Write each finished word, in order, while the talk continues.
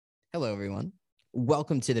Hello, everyone.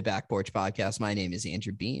 Welcome to the Back Porch Podcast. My name is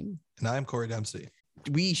Andrew Beam. And I'm Corey Dempsey.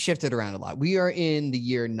 We shifted around a lot. We are in the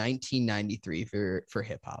year 1993 for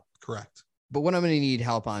hip hop. Correct. But what I'm going to need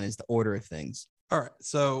help on is the order of things. All right.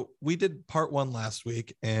 So we did part one last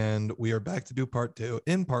week, and we are back to do part two.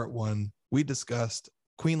 In part one, we discussed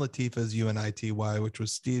Queen Latifah's UNITY, which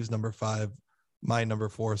was Steve's number 5, my number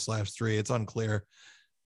 4/3. It's unclear.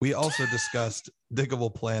 We also discussed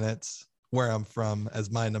Diggable Planets, Where I'm From, as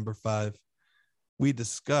my number 5. We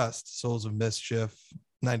discussed Souls of Mischief,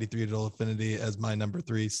 93 Digital Affinity, as my number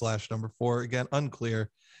 3/number 4. Again, unclear.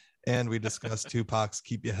 And we discussed Tupac's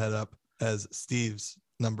Keep Your Head Up as Steve's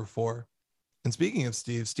number 4. And speaking of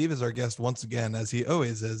Steve, Steve is our guest once again, as he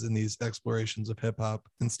always is in these explorations of hip hop.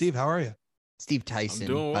 And Steve, how are you? Steve Tyson,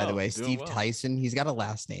 by the way. Steve Tyson. He's got a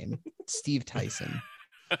last name. Steve Tyson.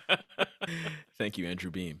 Thank you,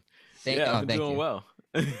 Andrew Beam. I've been doing well.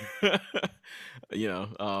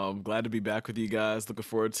 Glad to be back with you guys. Looking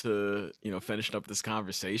forward to, finishing up this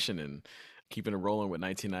conversation and keeping it rolling with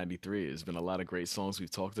 1993. There's been a lot of great songs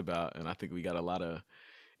we've talked about, and I think we got a lot of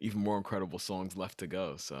even more incredible songs left to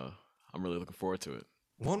go. So I'm really looking forward to it.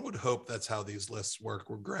 One would hope that's how these lists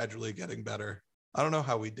work. We're gradually getting better. I don't know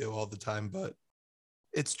how we do all the time, but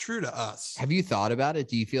it's true to us. Have you thought about it?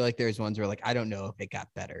 Do you feel like there's ones where I don't know if it got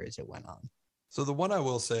better as it went on? So the one I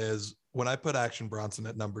will say is when I put Action Bronson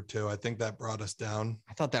at number 2, I think that brought us down.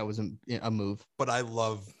 I thought that was a move. But I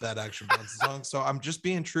love that Action Bronson song. So I'm just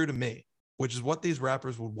being true to me, which is what these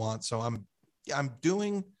rappers would want. So I'm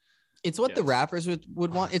doing. It's what the rappers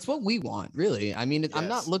would want. It's what we want, really. I mean, I'm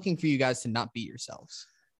not looking for you guys to not beat yourselves.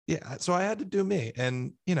 Yeah. So I had to do me.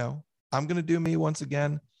 And, I'm going to do me once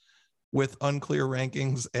again with unclear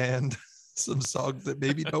rankings and some songs that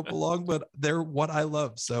maybe don't belong, but they're what I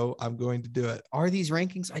love. So I'm going to do it. Are these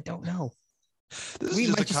rankings? I don't know. We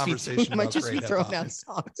might just be throwing out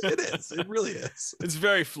songs. It is. It really is. It's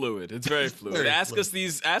very fluid.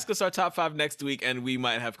 Ask us our top 5 next week, and we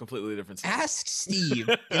might have completely different songs. Ask Steve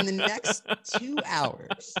in the next 2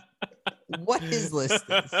 hours what his list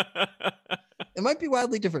is. It might be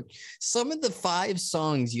wildly different. Some of the 5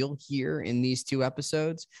 songs you'll hear in these 2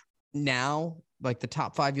 episodes now, like the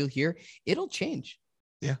top 5 you'll hear, it'll change.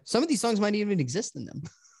 Yeah. Some of these songs might even exist in them.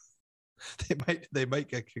 They might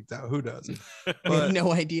get kicked out. Who knows? We have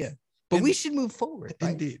no idea. But we should move forward.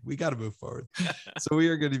 Right? Indeed. We got to move forward. So we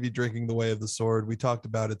are going to be drinking The Way of the Sword. We talked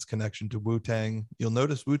about its connection to Wu-Tang. You'll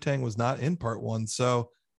notice Wu-Tang was not in part 1.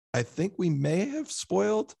 So I think we may have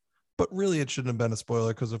spoiled, but really it shouldn't have been a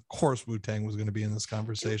spoiler because of course Wu-Tang was going to be in this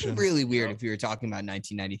conversation. It'd be really weird if we were talking about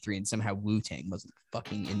 1993 and somehow Wu-Tang wasn't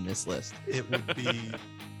fucking in this list. It would be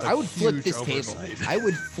I would flip this oversight. table. I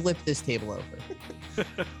would flip this table over.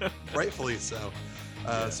 Rightfully so.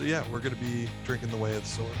 So yeah, we're going to be drinking The Way of the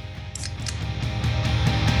Sword.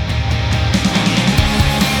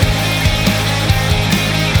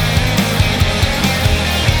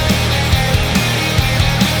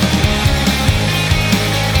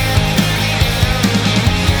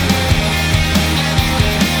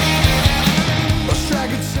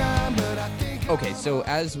 Okay, so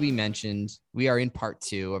as we mentioned, we are in part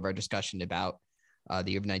 2 of our discussion about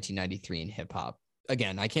the year of 1993 in hip hop.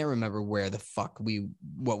 Again, I can't remember where the fuck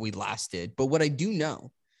what we last did, but what I do know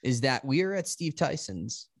is that we are at Steve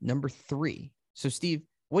Tyson's number 3. So Steve,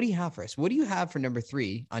 what do you have for us? What do you have for number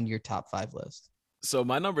 3 on your top 5 list? So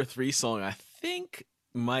my number 3 song, I think,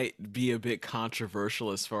 might be a bit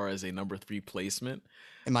controversial as far as a number 3 placement.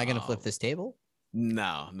 Am I going to flip this table?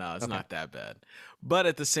 No, it's not that bad. But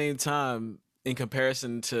at the same time, in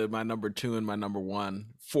comparison to my number 2 and my number 1,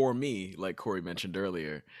 for me, like Corey mentioned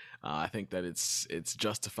earlier, I think that it's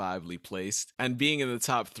justifiably placed. And being in the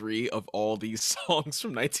top 3 of all these songs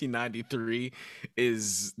from 1993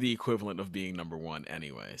 is the equivalent of being number 1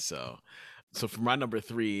 anyway. So for my number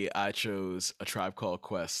 3, I chose A Tribe Called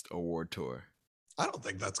Quest Award Tour. I don't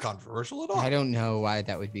think that's controversial at all. I don't know why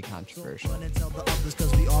that would be controversial.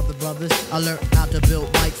 Because we are the brothers. I learned how to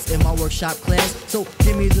build bikes in my workshop class. So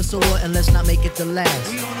give me the sword and let's not make it the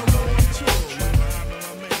last.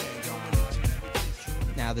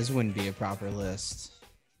 Now, this wouldn't be a proper list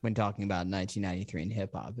when talking about 1993 in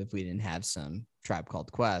hip hop if we didn't have some Tribe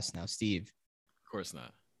Called Quest. Now, Steve. Of course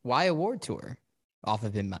not. Why Award Tour off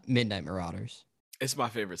of Midnight Marauders? It's my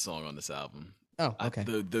favorite song on this album. Oh, okay.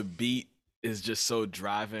 The beat is just so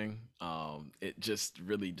driving. It just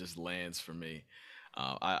really just lands for me.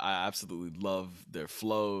 I absolutely love their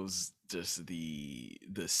flows, just the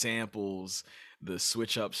samples, the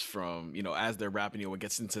switch ups from, as they're rapping, it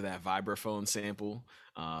gets into that vibraphone sample,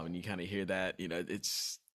 and you kind of hear that,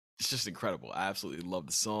 it's just incredible. I absolutely love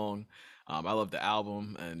the song. I love the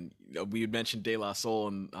album, and we had mentioned De La Soul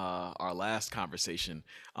in our last conversation.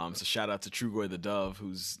 So shout out to Trugoy the Dove,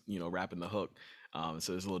 who's rapping the hook.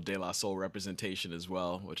 So there's a little De La Soul representation as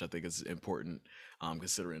well, which I think is important,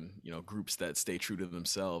 considering groups that stay true to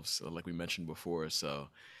themselves, like we mentioned before. So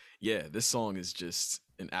yeah, this song is just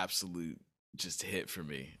an absolute just hit for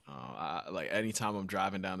me. Like anytime I'm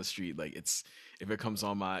driving down the street, like if it comes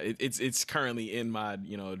on it's currently in my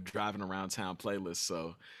driving around town playlist.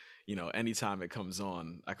 So anytime it comes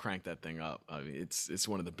on, I crank that thing up. I mean, it's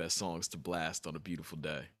one of the best songs to blast on a beautiful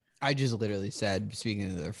day. I just literally said,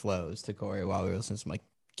 speaking of their flows to Corey while we were listening, like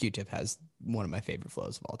Q-Tip has one of my favorite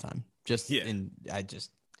flows of all time.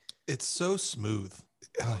 It's so smooth.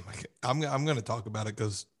 Oh my God. I'm going to talk about it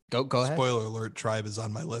because go ahead. Spoiler alert, Tribe is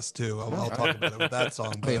on my list too. I'll talk about it with that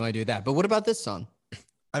song. But you might do that. But what about this song?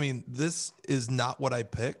 I mean, this is not what I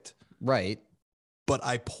picked. Right. But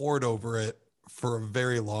I poured over it for a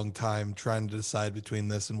very long time trying to decide between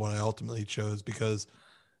this and what I ultimately chose, because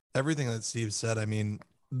everything that Steve said, I mean,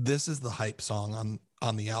 this is the hype song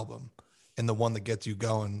on the album and the one that gets you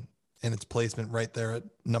going, and its placement right there at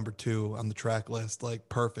number 2 on the track list, like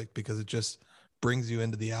perfect, because it just brings you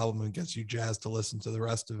into the album and gets you jazzed to listen to the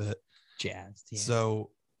rest of it. Jazzed. Yeah.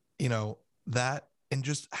 So, that, and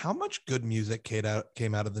just how much good music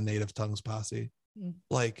came out of the Native Tongues posse.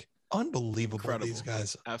 Like unbelievable. Incredible. These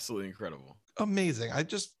guys. Absolutely incredible. Amazing.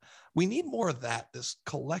 We need more of that. This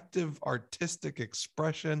collective artistic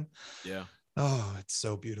expression. Yeah. Oh, it's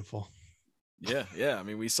so beautiful. Yeah. I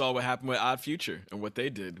mean, we saw what happened with Odd Future and what they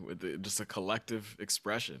did with just a collective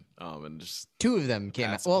expression. And just 2 of them came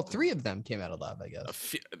out. Well, 3 of them came out alive, I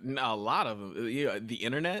guess. A lot of them. The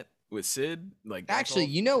internet with Sid, like actually,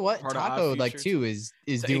 you know what? Taco like too is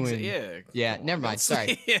doing. Yeah. Never mind.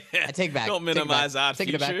 Sorry. I take back. Don't minimize Odd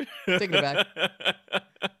Future. Take it back.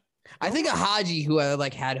 I think a Haji who I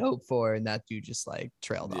like had hope for, and that dude just like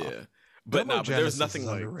trailed off. Yeah. But there was nothing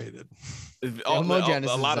like underrated. A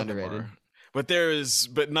lot of underrated.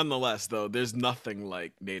 But nonetheless, though, there's nothing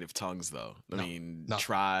like Native Tongues, though. I mean,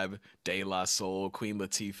 Tribe, De La Soul, Queen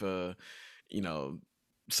Latifah,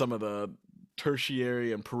 some of the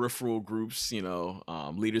tertiary and peripheral groups,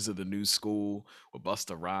 leaders of the new school with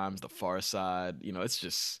Busta Rhymes, the Far Side.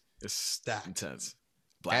 It's stacked. Intense.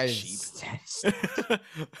 Black Sheep.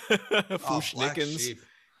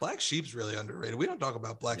 Black Sheep's really underrated. We don't talk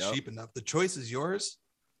about Black Sheep enough. The choice is yours.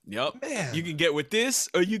 Yep. Man. You can get with this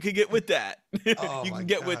or you can get with that. Oh, you can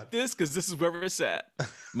get with this because this is where it's at.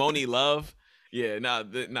 Moni Love. Yeah,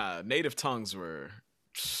 Native Tongues were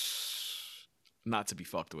not to be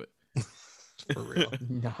fucked with. For real.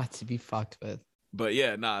 Not to be fucked with. But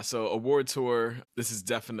yeah, so Award Tour, this is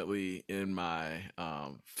definitely in my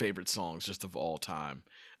favorite songs just of all time.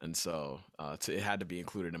 And so it had to be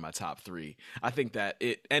included in my top 3. I think that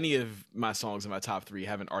any of my songs in my top 3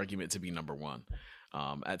 have an argument to be number 1.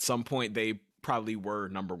 At some point, they probably were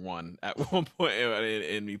number 1 at one point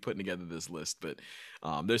in me putting together this list. But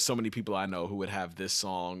there's so many people I know who would have this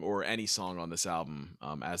song or any song on this album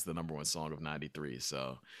as the number 1 song of 93.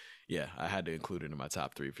 So yeah, I had to include it in my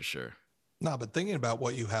top 3 for sure. No, but thinking about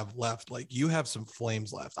what you have left, like you have some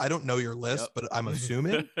flames left. I don't know your list, but I'm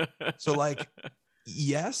assuming. So like,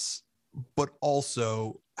 yes, but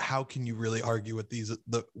also how can you really argue with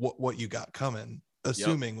what you got coming,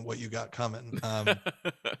 assuming what you got coming.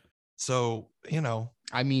 So,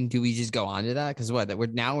 I mean, do we just go on to that? Because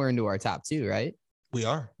we're into our top 2, right?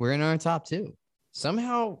 We're in our top 2.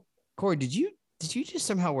 Somehow, Corey, did you just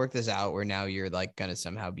somehow work this out where now you're like gonna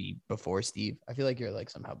somehow be before Steve? I feel like you're like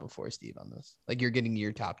somehow before Steve on this. Like you're getting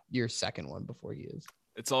your second one before he is.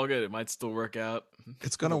 It's all good. It might still work out.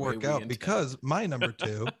 It's gonna work out because my number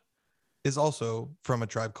 2 is also from A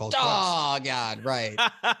Tribe Called Quest. Oh God, right.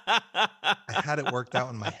 I had it worked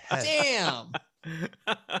out in my head. Damn.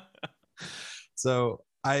 So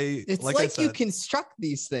it's like I said, you construct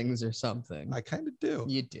these things or something. I kind of do.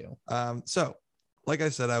 You do. So like I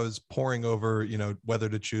said, I was poring over, whether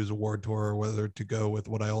to choose Award Tour or whether to go with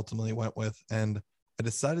what I ultimately went with. And I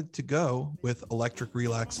decided to go with Electric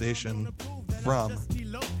Relaxation from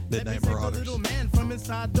Midnight Marauders. From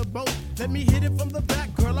inside the boat. Let me hit it from the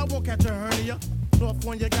back, girl. I won't catch a hernia. Off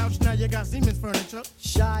on your couch, now you got Siemens furniture.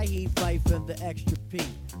 Shy, he fight for the extra P.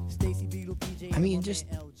 Stacy Beetle, PJ. I mean, just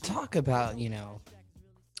talk about,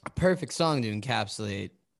 a perfect song to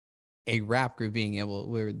encapsulate a rap group being able,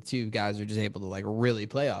 where the 2 guys are just able to like really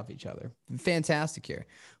play off each other. Fantastic here.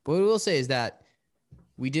 But what I will say is that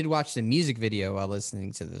we did watch the music video while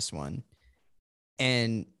listening to this one.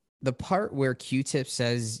 And the part where Q-Tip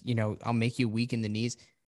says, I'll make you weak in the knees,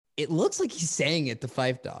 it looks like he's saying it to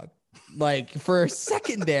Phife Dawg. Like for a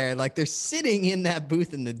second there, like they're sitting in that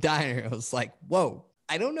booth in the diner. I was like, whoa,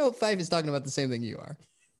 I don't know if Fife is talking about the same thing you are.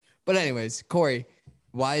 But anyways, Corey,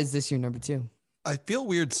 why is this your number 2? I feel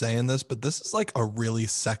weird saying this, but this is like a really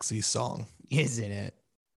sexy song. Isn't it?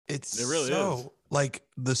 It really is. Like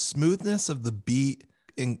the smoothness of the beat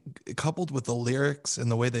and coupled with the lyrics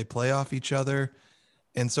and the way they play off each other.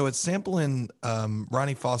 And so it's sampling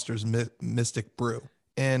Ronnie Foster's Mystic Brew.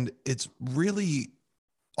 And it's really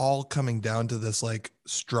all coming down to this like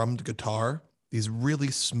strummed guitar, these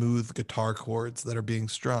really smooth guitar chords that are being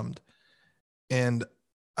strummed. And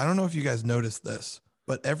I don't know if you guys noticed this,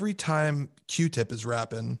 but every time Q-Tip is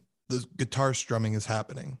rapping, the guitar strumming is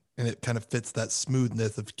happening. And it kind of fits that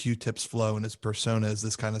smoothness of Q-Tip's flow and his persona as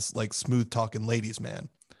this kind of like smooth talking ladies man.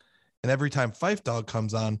 And every time Phife Dawg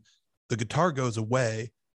comes on, the guitar goes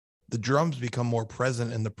away, the drums become more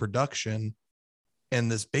present in the production,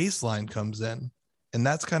 and this bass line comes in. And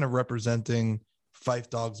that's kind of representing Phife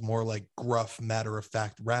Dawg's more like gruff,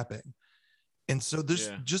 matter-of-fact rapping. And so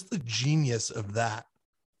there's just the genius of that.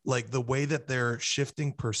 Like the way that they're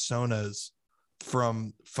shifting personas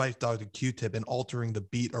from Phife Dawg to Q-Tip and altering the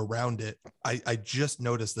beat around it. I just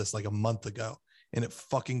noticed this like a month ago, and it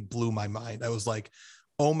fucking blew my mind. I was like,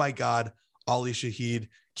 oh my God, Ali Shaheed,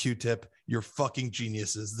 Q-Tip, you're fucking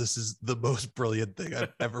geniuses. This is the most brilliant thing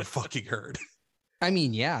I've ever fucking heard. I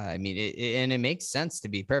mean, yeah. I mean, and it makes sense, to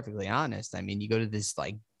be perfectly honest. I mean, you go to this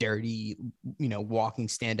like dirty, walking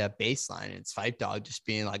stand-up bass line, and it's Phife Dawg just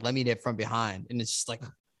being like, let me hit from behind. And it's just like,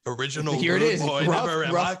 original here it is. Boy,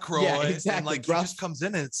 Rough, yeah, exactly. And like he just comes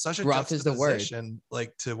in and it's such a rough is the word,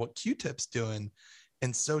 like to what Q-Tip's doing.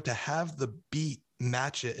 And so to have the beat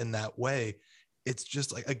match it in that way, it's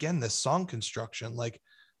just like, again, this song construction, like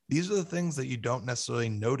these are the things that you don't necessarily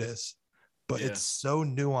notice, but it's so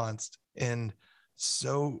nuanced and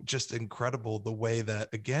so just incredible the way that,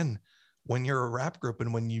 again, when you're a rap group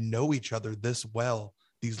and when you know each other this well,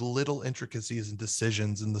 these little intricacies and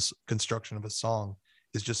decisions in the construction of a song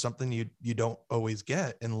is just something you don't always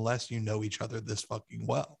get unless you know each other this fucking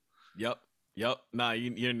well. Yep. Nah,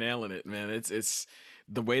 you're nailing it, man. It's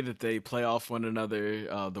the way that they play off one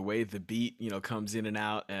another, the way the beat, comes in and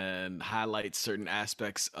out and highlights certain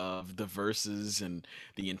aspects of the verses and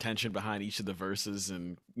the intention behind each of the verses,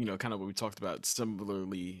 and kind of what we talked about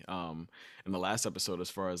similarly in the last episode as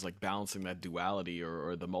far as like balancing that duality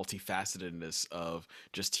or the multifacetedness of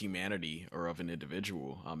just humanity or of an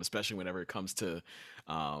individual, especially whenever it comes to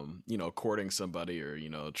courting somebody or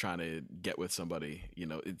trying to get with somebody.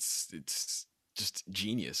 It's just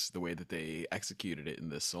genius the way that they executed it in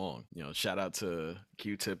this song. Shout out to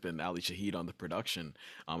Q-Tip and Ali Shaheed on the production,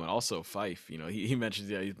 and also Phife. He mentions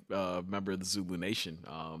he's a member of the Zulu Nation,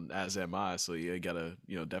 as am I. So you gotta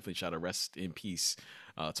definitely shout a rest in peace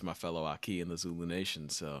to my fellow Aki in the Zulu Nation.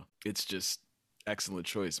 So it's just excellent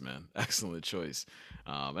choice, man. Excellent choice.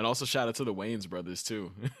 And also shout out to the Wayans brothers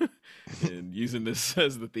too, and using this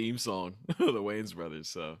as the theme song, the Wayans brothers.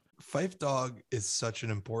 So Phife Dawg is such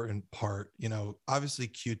an important part. Obviously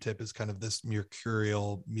Q-Tip is kind of this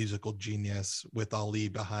mercurial musical genius with Ali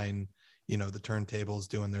behind, the turntables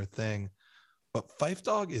doing their thing. But Phife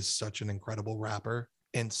Dawg is such an incredible rapper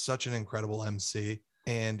and such an incredible MC.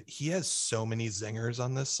 And he has so many zingers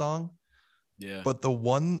on this song. Yeah. But the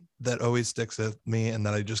one that always sticks with me and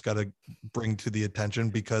that I just got to bring to the attention,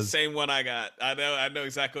 because same one I got. I know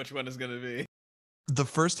exactly which one is going to be. The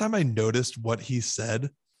first time I noticed what he said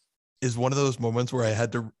is one of those moments where I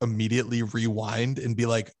had to immediately rewind and be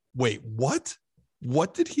like, wait, what?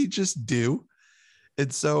 What did he just do?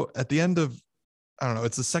 And so at the end of, I don't know,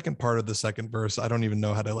 it's the second part of the second verse. I don't even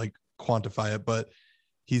know how to like quantify it, but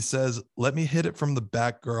he says, let me hit it from the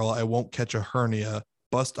back, girl. I won't catch a hernia.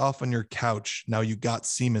 Bust off on your couch. Now you got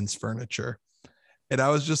Siemens furniture. And I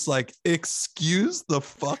was just like, excuse the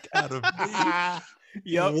fuck out of me.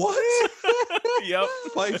 Yep. What? Yep.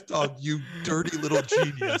 Phife Dawg, you dirty little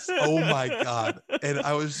genius. Oh my God. And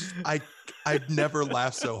I was, I've never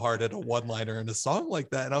laughed so hard at a one-liner in a song like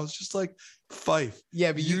that. And I was just like, Phife,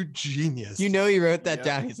 yeah, but you genius. He wrote that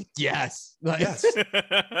down. He's like, yes. Yes.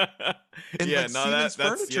 And Siemens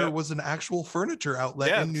Furniture was an actual furniture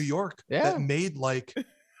outlet in New York that made like,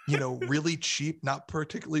 really cheap, not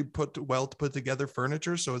particularly put together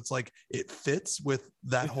furniture. So it's like, it fits with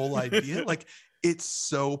that whole idea. Like, it's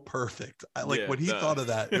so perfect. When he thought of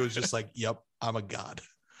that, it was just like, yep, I'm a god.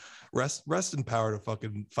 Rest in power to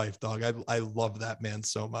fucking Phife Dawg. I love that man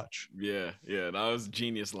so much. Yeah, that was a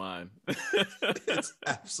genius line. It's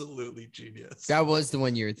absolutely genius. That was the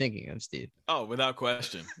one you were thinking of, Steve. Oh, without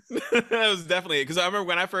question. That was definitely, because I remember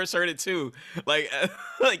when I first heard it too,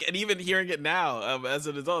 and even hearing it now as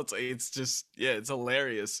an adult, it's just, it's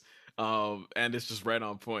hilarious And it's just right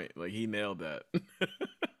on point. Like he nailed that.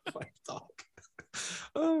 Fight dog.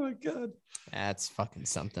 Oh my god. That's fucking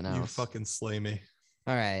something else. You fucking slay me.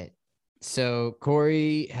 All right. So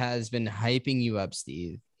Corey has been hyping you up,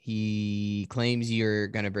 Steve. He claims you're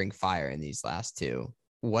gonna bring fire in these last two.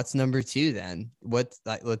 What's number two then?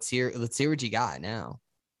 Let's hear what you got now.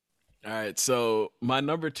 All right. So my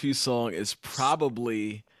number two song is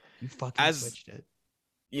probably You fucking switched it.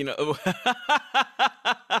 You know,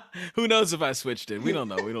 who knows if I switched it? We don't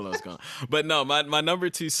know. We don't know what's going on. But no, my number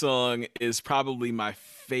two song is probably my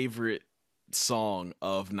favorite song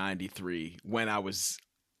of 93 when I was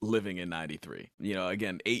living in 93. You know,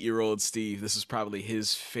 again, 8-year-old Steve, this is probably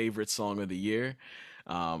his favorite song of the year.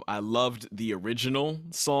 I loved the original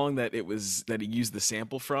song that he used the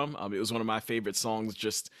sample from. It was one of my favorite songs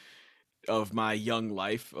just of my young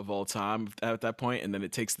life of all time at that point, and then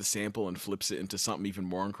it takes the sample and flips it into something even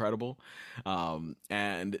more incredible.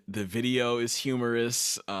 And the video is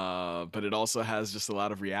humorous, but it also has just a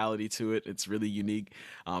lot of reality to it. It's really unique.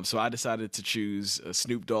 So I decided to choose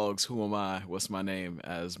Snoop Dogg's "Who Am I? What's My Name"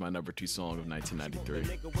 as my number two song of 1993.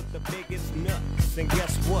 And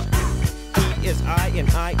guess what? He is I and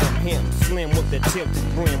I am him. Slim with the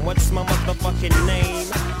tilted brim. What's my motherfucking name?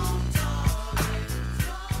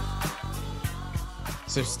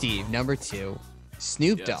 So Steve, number two,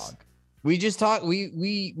 Snoop Yes. Dogg. We just talked.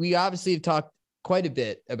 We obviously have talked quite a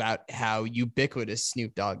bit about how ubiquitous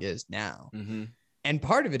Snoop Dogg is now, and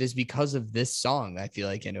part of it is because of this song. I feel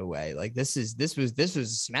like in a way, like this was a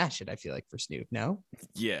smash hit. I feel like for Snoop. No.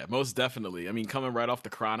 Yeah, most definitely. I mean, coming right off the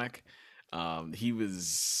Chronic, he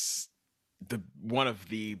was one of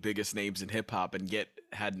the biggest names in hip hop, and yet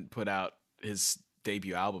hadn't put out his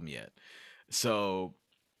debut album yet. So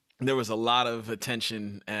there was a lot of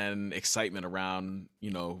attention and excitement around,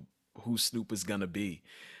 you know, who Snoop was gonna be,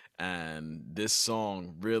 and this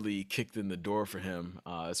song really kicked in the door for him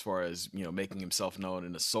as far as, you know, making himself known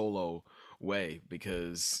in a solo way.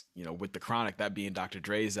 Because, you know, with the Chronic, that being Dr.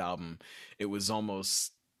 Dre's album, it was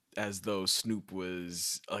almost as though Snoop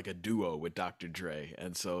was like a duo with Dr. Dre.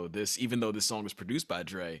 And so this, even though this song was produced by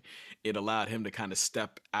Dre, it allowed him to kind of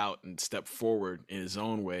step out and step forward in his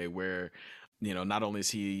own way, where, you know, not only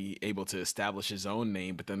is he able to establish his own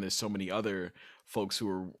name, but then there's so many other folks who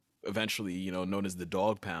are eventually, you know, known as the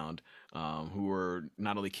Dog Pound, who were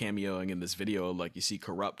not only cameoing in this video, like you see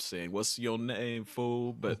Corrupt saying, "What's your name,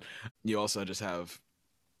 fool?" But you also just have,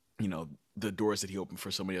 you know, the doors that he opened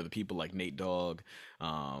for so many other people like Nate Dogg,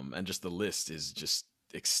 and just the list is just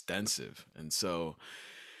extensive. And so,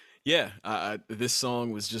 yeah, this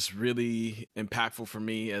song was just really impactful for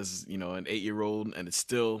me as, you know, an 8-year-old, and it's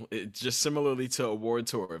just similarly to Award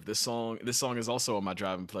Tour. This song is also on my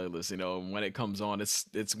driving playlist. You know, when it comes on,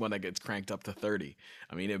 it's one that gets cranked up to 30.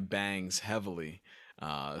 I mean, it bangs heavily,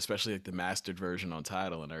 especially like the mastered version on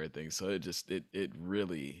Tidal and everything. So it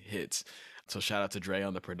really hits. So shout out to Dre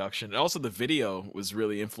on the production. And also the video was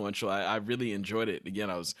really influential. I really enjoyed it. Again,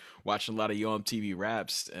 I was watching a lot of Yo MTV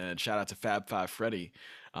Raps, and shout out to Fab Five Freddy.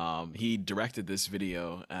 He directed this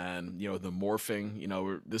video, and, you know, the morphing, you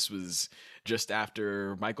know, this was just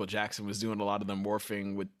after Michael Jackson was doing a lot of the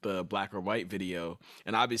morphing with the Black or White video.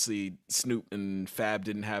 And obviously Snoop and Fab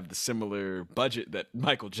didn't have the similar budget that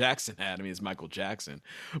Michael Jackson had. I mean, it's Michael Jackson,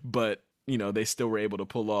 but, you know, they still were able to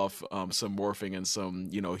pull off some morphing and some,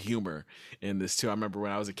 you know, humor in this too. I remember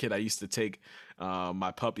when I was a kid, I used to take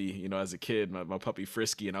my puppy, you know, as a kid, my puppy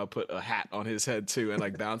Frisky, and I'll put a hat on his head too, and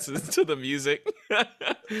like bounces to the music,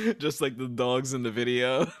 just like the dogs in the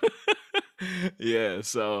video. Yeah,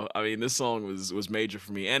 so I mean, this song was major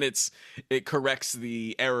for me, and it corrects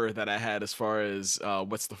the error that I had as far as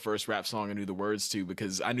what's the first rap song I knew the words to,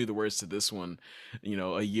 because I knew the words to this one, you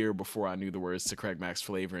know, a year before I knew the words to Craig Mack's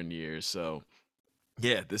Flavor in Years. So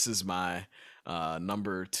yeah, this is my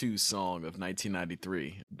number two song of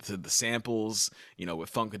 1993. To the samples, you know,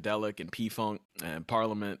 with Funkadelic and P-Funk and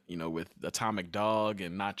Parliament, you know, with Atomic Dog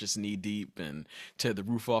and Not Just Knee Deep and Tear the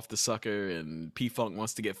Roof Off the Sucker and P-Funk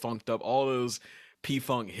Wants to Get Funked Up. All those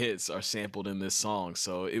P-Funk hits are sampled in this song,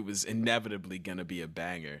 so it was inevitably going to be a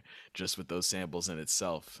banger just with those samples in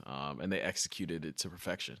itself, and they executed it to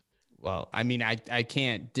perfection. Well, I mean, I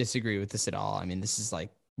can't disagree with this at all. I mean, this is like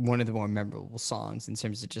one of the more memorable songs in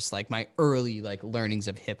terms of just like my early like learnings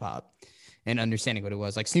of hip hop and understanding what it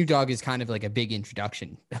was. Like Snoop Dogg is kind of like a big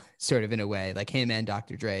introduction, sort of in a way, like him and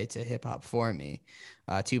Dr. Dre to hip hop for me.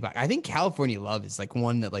 Tupac. I think California Love is like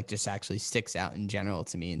one that like just actually sticks out in general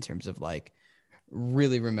to me in terms of like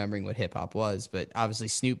really remembering what hip hop was, but obviously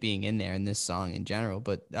Snoop being in there in this song in general.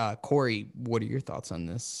 But Corey, what are your thoughts on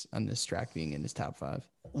this track being in his top five?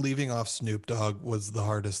 Leaving off Snoop Dogg was the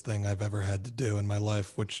hardest thing I've ever had to do in my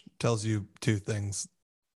life, which tells you two things: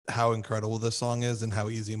 how incredible this song is and how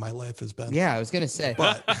easy my life has been. Yeah, I was gonna say.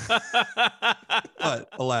 But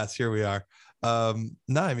alas, here we are.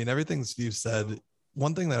 No, I mean, everything Steve said.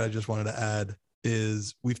 One thing that I just wanted to add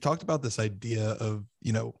is we've talked about this idea of,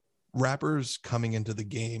 rappers coming into the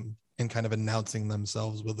game and kind of announcing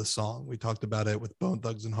themselves with a song. We talked about it with Bone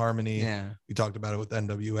Thugs and Harmony. Yeah. We talked about it with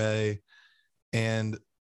NWA. And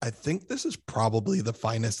I think this is probably the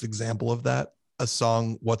finest example of that. A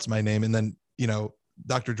song, What's My Name? And then,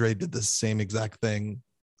 Dr. Dre did the same exact thing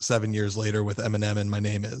 7 years later with Eminem and My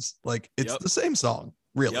Name Is. Like, it's the same song,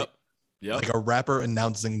 really. Yep. Like a rapper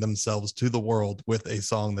announcing themselves to the world with a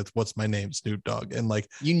song that's What's My Name, Snoop Dogg. And like,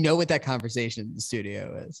 what that conversation in the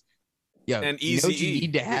studio is. Yo, and you know what you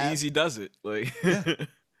need to have? Easy does it. Like,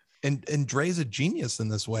 and Dre's a genius in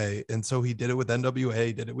this way. And so he did it with NWA,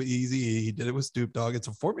 he did it with Eazy-E, he did it with Snoop Dogg. It's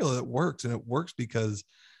a formula that works, and it works because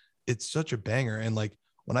it's such a banger. And like,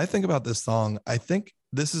 when I think about this song, I think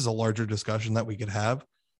this is a larger discussion that we could have.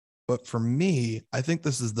 But for me, I think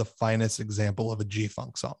this is the finest example of a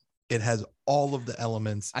G-Funk song. It has all of the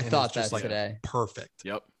elements. I thought that today. Perfect.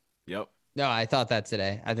 Yep. No, I thought that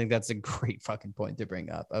today. I think that's a great fucking point to bring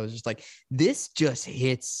up. I was just like, this just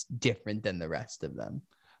hits different than the rest of them.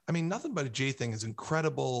 I mean, Nothing But a G Thing is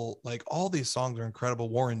incredible. Like, all these songs are incredible.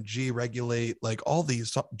 Warren G, Regulate, like all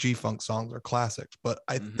these G-Funk songs are classics. But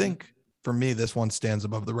I think for me, this one stands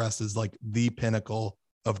above the rest as like the pinnacle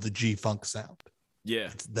of the G-Funk sound.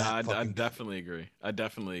 Yeah, I definitely agree.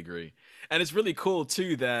 And it's really cool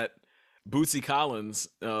too that Bootsy Collins,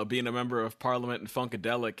 being a member of Parliament and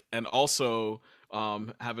Funkadelic, and also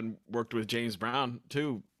having worked with James Brown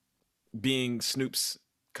too, being Snoop's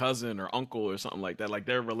cousin or uncle or something like that, like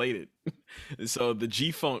they're related. So the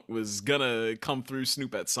G-Funk was gonna come through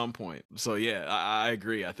Snoop at some point. So yeah, I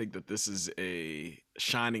agree. I think that this is a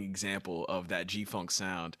shining example of that G-Funk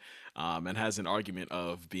sound, and has an argument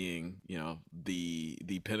of being,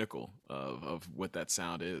 the pinnacle of what that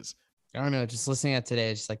sound is. I don't know. Just listening at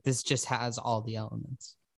today, it's just like, this just has all the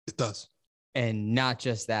elements. It does. And not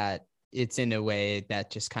just that, it's in a way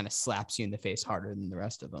that just kind of slaps you in the face harder than the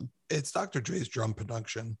rest of them. It's Dr. Dre's drum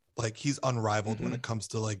production. Like, he's unrivaled when it comes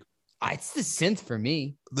to like. It's the synth for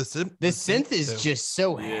me. The synth is too. Just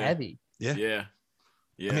so heavy. Yeah.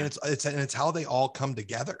 I mean, it's how they all come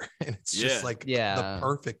together, and it's just like the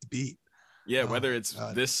perfect beat. Yeah, whether it's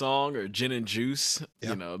this song or Gin and Juice,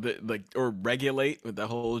 or Regulate with the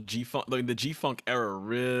whole G-Funk. Like, the G-Funk era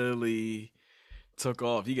really took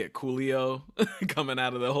off. You get Coolio coming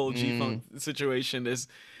out of the whole G-Funk situation. There's,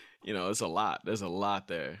 it's a lot. There's a lot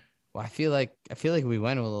there. Well, I feel like we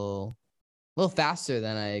went a little faster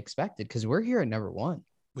than I expected, because we're here at number 1.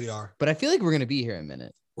 We are. But I feel like we're gonna be here in a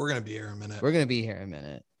minute. We're gonna be here in a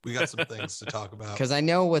minute. We got some things to talk about. Because I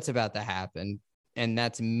know what's about to happen. And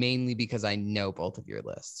that's mainly because I know both of your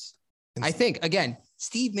lists. I think, again,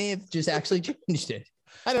 Steve may have just actually changed it.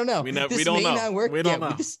 I don't know. We don't know. Not work. We don't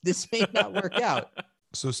know. This may not work out.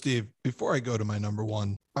 So, Steve, before I go to my number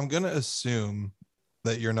 1, I'm going to assume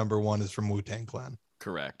that your number 1 is from Wu-Tang Clan.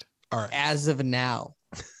 Correct. All right. As of now.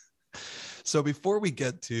 So before we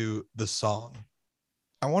get to the song,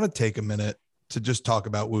 I want to take a minute to just talk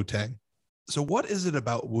about Wu-Tang. So what is it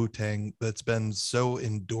about Wu-Tang that's been so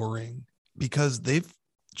enduring? Because they've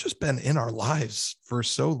just been in our lives for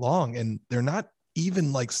so long, and they're not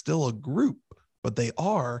even like still a group, but they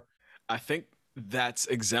are. I think that's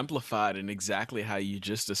exemplified in exactly how you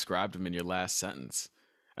just described them in your last sentence,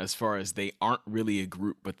 as far as they aren't really a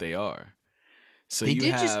group, but they are. So they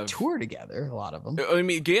did just tour together, a lot of them. I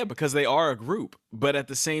mean, yeah, because they are a group, but at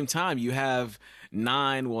the same time, you have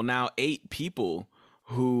 8 people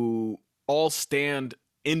who all stand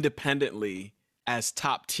independently as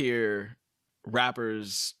top tier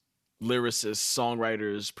rappers, lyricists,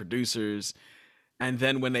 songwriters, producers, and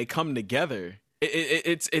then when they come together,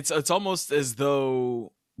 it's almost as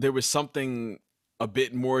though there was something a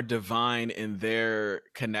bit more divine in their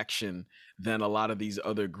connection than a lot of these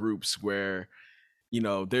other groups, where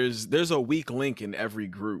there's a weak link in every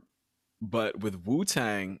group, but with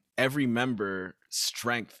Wu-Tang, every member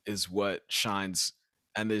strength is what shines.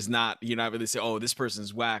 And there's not, you're not really say, oh, this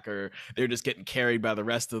person's whack, or they're just getting carried by the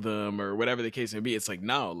rest of them, or whatever the case may be. It's like,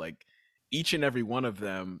 no, like each and every one of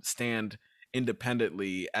them stand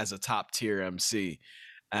independently as a top tier MC.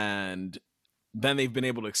 And then they've been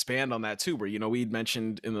able to expand on that too, where, we'd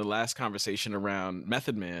mentioned in the last conversation around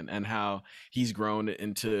Method Man and how he's grown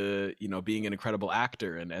into, being an incredible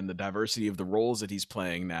actor, and the diversity of the roles that he's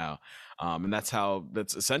playing now. And that's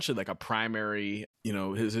essentially like a primary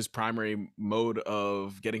his primary mode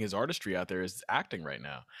of getting his artistry out there is acting right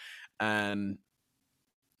now. And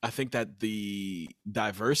I think that the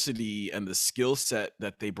diversity and the skill set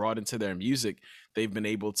that they brought into their music, they've been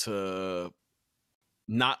able to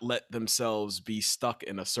not let themselves be stuck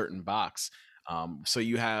in a certain box. So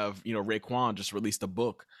you have, Raekwon just released a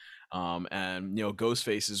book. And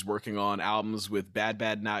Ghostface is working on albums with Bad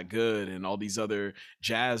Bad Not Good and all these other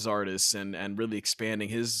jazz artists, and really expanding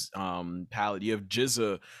his palette. You have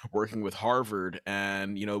GZA working with Harvard,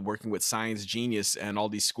 and working with Science Genius and all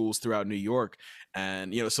these schools throughout New York.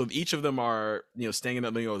 And so each of them are staying in.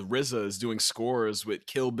 RZA is doing scores with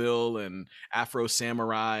Kill Bill and Afro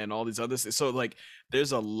Samurai and all these others. So like,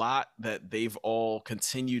 there's a lot that they've all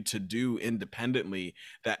continued to do independently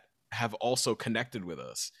that have also connected with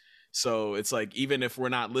us. So it's like, even if we're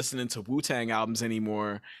not listening to Wu-Tang albums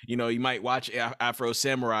anymore, you might watch Afro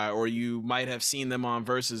Samurai, or you might have seen them on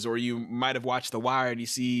Versus, or you might have watched The Wire and you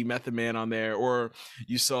see Method Man on there, or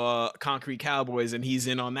you saw Concrete Cowboys and he's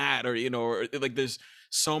in on that, or like, there's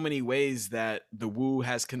so many ways that the Wu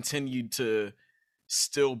has continued to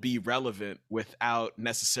still be relevant without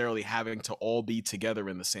necessarily having to all be together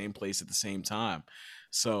in the same place at the same time.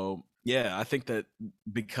 So yeah, I think that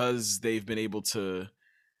because they've been able to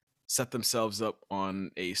set themselves up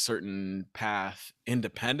on a certain path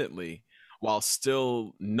independently, while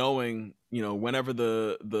still knowing, whenever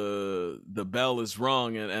the bell is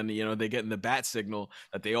rung, and they get in the bat signal,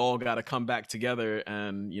 that they all got to come back together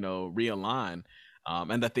and realign.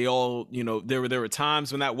 And that they all, there were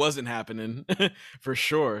times when that wasn't happening, for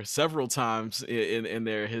sure, several times in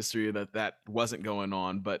their history that wasn't going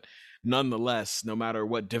on. But nonetheless, no matter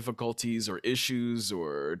what difficulties or issues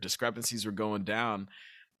or discrepancies were going down,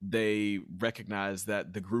 they recognize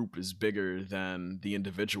that the group is bigger than the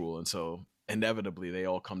individual. And so inevitably they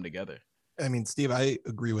all come together. I mean, Steve, I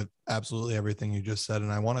agree with absolutely everything you just said.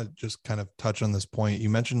 And I want to just kind of touch on this point. You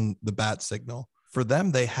mentioned the bat signal. For them,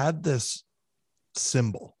 they had this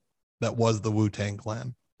symbol that was the Wu-Tang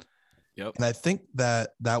Clan. Yep. And I think that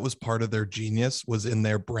was part of their genius, was in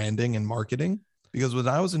their branding and marketing. Because when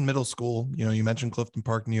I was in middle school, you mentioned Clifton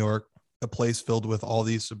Park, New York, a place filled with all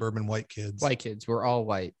these suburban white kids. White kids. We're all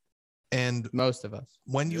white. And most of us.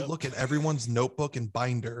 When you look at everyone's notebook and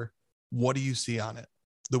binder, what do you see on it?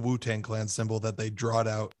 The Wu-Tang Clan symbol that they drawed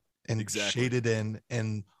out and shaded in,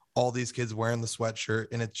 and all these kids wearing the sweatshirt.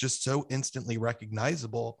 And it's just so instantly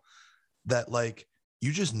recognizable that, like,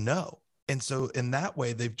 you just know. And so in that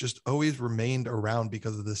way, they've just always remained around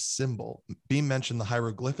because of this symbol. Beam mentioned the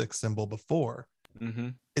hieroglyphic symbol before. Mm-hmm.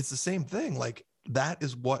 It's the same thing. Like, that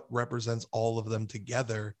is what represents all of them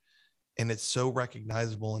together. And it's so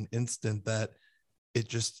recognizable and instant that it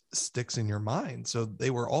just sticks in your mind. So they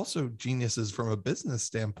were also geniuses from a business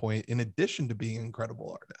standpoint, in addition to being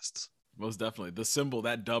incredible artists. Most definitely. The symbol,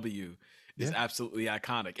 that W, is absolutely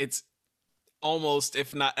iconic. It's almost,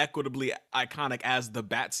 if not equitably iconic, as the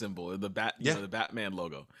bat symbol, the bat, the Batman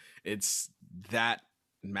logo. It's that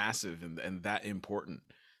massive and that important.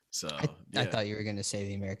 So I thought you were going to say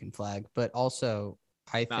the American flag, but also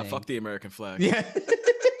I think fuck the American flag. Yeah.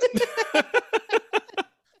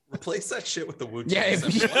 Replace that shit with the Wu-Tang.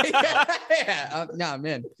 Nah,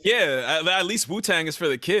 man. Yeah, at least Wu-Tang is for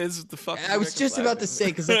the kids. What the fuck? I was just about to say,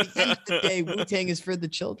 because at the end of the day, Wu-Tang is for the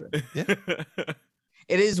children. Yeah.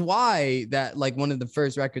 It is why that, like, one of the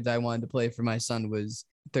first records I wanted to play for my son was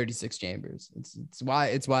 36 Chambers. It's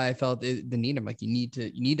why I felt the need. I'm like, you need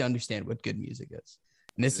to understand what good music is.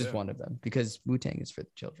 And this is one of them, because Wu-Tang is for the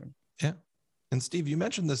children. Yeah. And Steve, you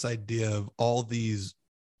mentioned this idea of all these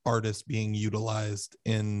artists being utilized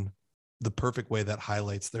in the perfect way that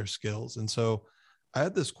highlights their skills. And so I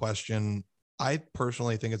had this question. I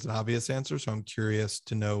personally think it's an obvious answer, so I'm curious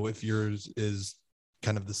to know if yours is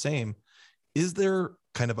kind of the same. Is there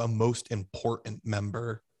kind of a most important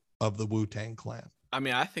member of the Wu-Tang Clan? I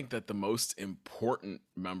mean, I think that the most important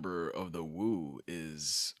member of the Wu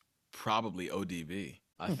is probably ODB.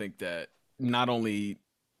 I think that not only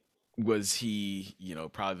was he,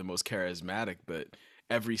 probably the most charismatic, but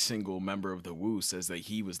every single member of the Wu says that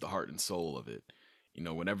he was the heart and soul of it.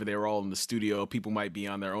 Whenever they were all in the studio, people might be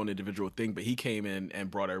on their own individual thing, but he came in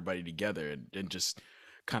and brought everybody together and just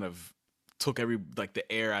kind of took the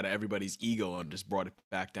air out of everybody's ego and just brought it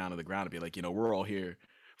back down to the ground and be like, we're all here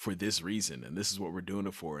for this reason, and this is what we're doing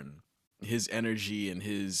it for. And his energy and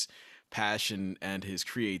his passion and his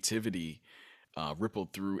creativity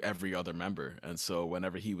rippled through every other member. And so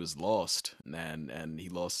whenever he was lost and he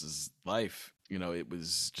lost his life, it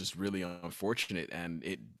was just really unfortunate, and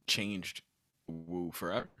it changed Wu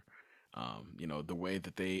forever. The way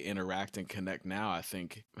that they interact and connect now, I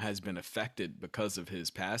think, has been affected because of his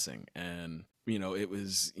passing. And it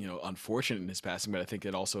was, unfortunate in his passing, but I think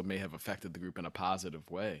it also may have affected the group in a positive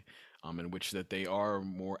way, in which that they are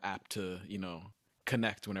more apt to,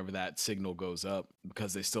 connect whenever that signal goes up,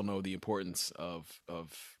 because they still know the importance of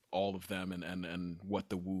all of them and what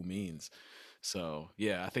the Wu means. So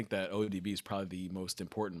yeah, I think that ODB is probably the most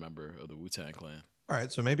important member of the Wu-Tang Clan. All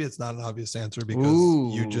right, so maybe it's not an obvious answer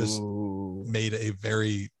because you just Ooh. made a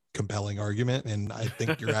very compelling argument, and I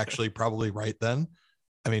think you're actually probably right then.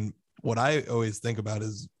 I mean, what I always think about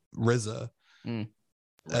is RZA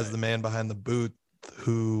as the man behind the booth,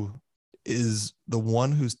 who is the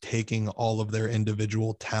one who's taking all of their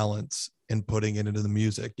individual talents and putting it into the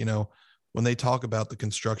music. When they talk about the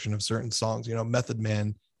construction of certain songs, Method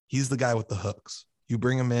Man, he's the guy with the hooks. You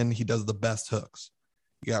bring him in, he does the best hooks.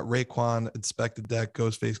 You got Raekwon, Inspectah Deck,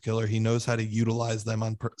 Ghostface Killer. He knows how to utilize them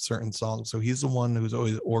on certain songs. So he's the one who's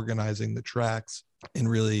always organizing the tracks and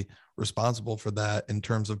really responsible for that in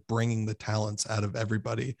terms of bringing the talents out of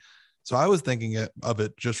everybody. So I was thinking of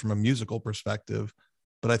it just from a musical perspective,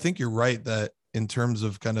 but I think you're right that in terms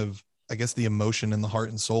of kind of, I guess, the emotion and the heart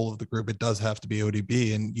and soul of the group, it does have to be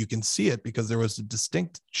ODB. And you can see it because there was a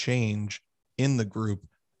distinct change in the group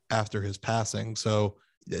after his passing. So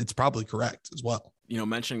it's probably correct as well.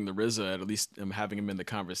 Mentioning the RZA, at least having him in the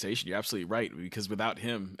conversation, you're absolutely right, because without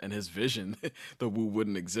him and his vision, the Wu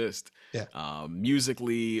wouldn't exist. Yeah.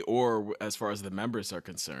 Musically, or as far as the members are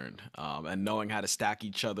concerned, and knowing how to stack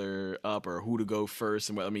each other up or who to go first.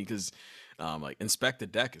 And because like Inspectah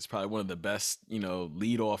Deck is probably one of the best,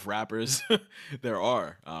 lead off rappers there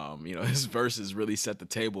are. His verses really set the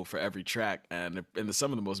table for every track, and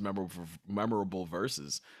some of the most memorable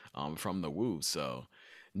verses from the Wu. So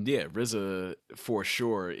yeah, RZA for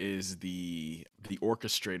sure is the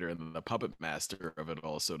orchestrator and the puppet master of it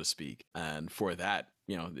all, so to speak. And for that,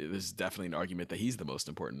 there's definitely an argument that he's the most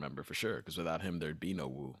important member for sure, because without him, there'd be no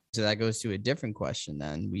Wu. So that goes to a different question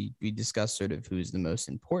then. We discussed sort of who's the most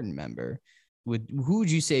important member. Who would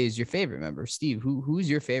you say is your favorite member? Steve, who's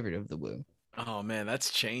your favorite of the Wu? Oh man,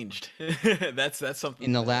 that's changed. that's something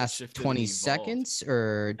in the last 20 seconds,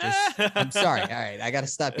 or just I'm sorry. All right, I got to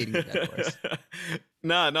stop beating that horse.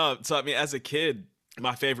 No. So as a kid,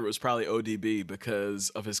 my favorite was probably ODB because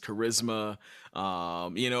of his charisma,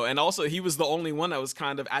 and also he was the only one that was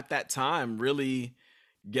kind of at that time really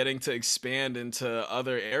getting to expand into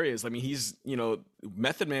other areas. He's,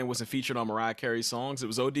 Method Man wasn't featured on Mariah Carey's songs. It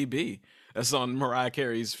was ODB. That's on Mariah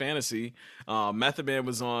Carey's Fantasy. Method Man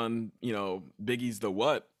was on, Biggie's The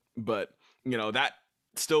What, but, that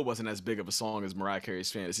still wasn't as big of a song as Mariah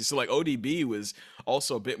Carey's Fantasy. So ODB was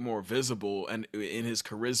also a bit more visible and in his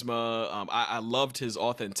charisma. I loved his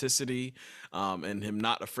authenticity and him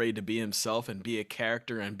not afraid to be himself and be a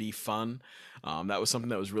character and be fun. That was something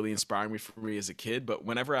that was really inspiring for me as a kid. But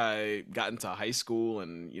whenever I got into high school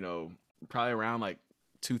and, probably around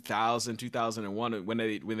 2000, 2001, when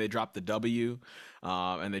they dropped the W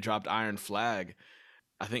and they dropped Iron Flag,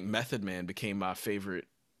 I think Method Man became my favorite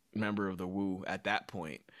member of the Wu at that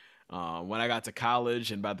point. When I got to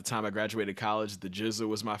college, and by the time I graduated college, the GZA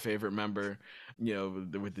was my favorite member,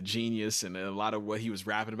 with the Genius, and a lot of what he was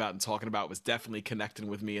rapping about and talking about was definitely connecting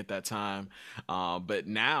with me at that time. But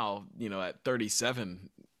now, at 37,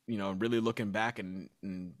 really looking back and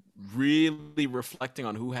really reflecting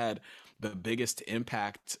on who had the biggest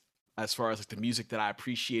impact as far as the music that I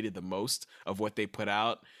appreciated the most of what they put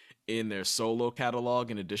out in their solo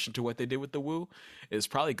catalog, in addition to what they did with the Wu, is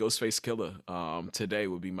probably Ghostface Killah. Today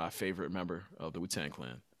would be my favorite member of the Wu-Tang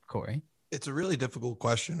Clan. Corey? It's a really difficult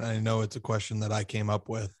question. I know it's a question that I came up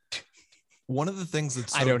with. One of the things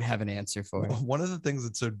that's I don't have an answer for it. One of the things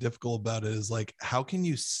that's so difficult about it is how can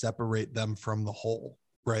you separate them from the whole,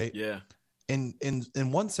 right? Yeah.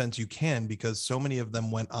 In one sense you can, because so many of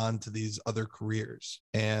them went on to these other careers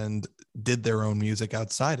and did their own music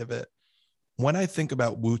outside of it. When I think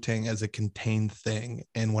about Wu-Tang as a contained thing,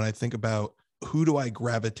 and when I think about who do I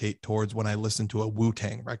gravitate towards when I listen to a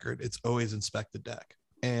Wu-Tang record, it's always Inspectah Deck.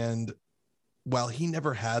 And while he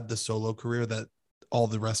never had the solo career that all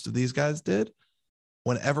the rest of these guys did,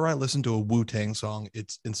 whenever I listen to a Wu-Tang song,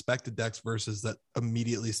 it's Inspectah Deck's verses that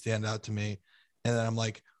immediately stand out to me. And then I'm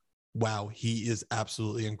like, wow, he is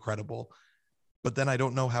absolutely incredible. But then I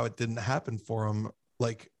don't know how it didn't happen for him.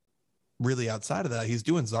 Really outside of that, he's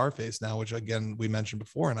doing Czarface now, which again, we mentioned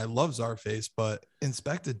before, and I love Czarface, but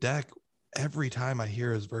Inspectah Deck, every time I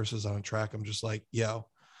hear his verses on a track, I'm just like, yo,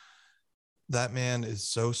 that man is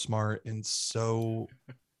so smart and so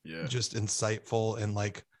just insightful. And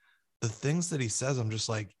the things that he says, I'm just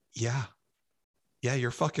like, yeah,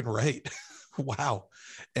 you're fucking right. Wow.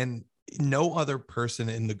 And no other person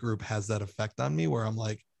in the group has that effect on me where I'm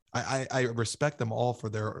like, I respect them all for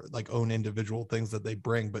their like own individual things that they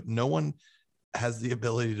bring, but no one has the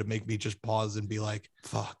ability to make me just pause and be like,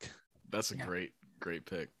 fuck. That's a great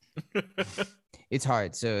pick. It's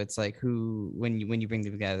hard. So it's like when you bring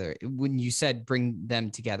them together, when you said bring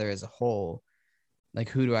them together as a whole, like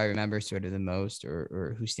who do I remember sort of the most,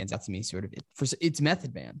 or who stands out to me sort of? It's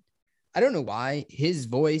Method Man. I don't know why. His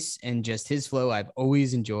voice and just his flow I've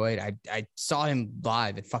always enjoyed. I saw him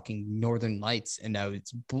live at fucking Northern Lights, and I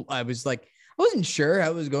was like, I wasn't sure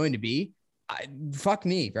how it was going to be. Fuck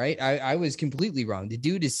me, right? I was completely wrong. The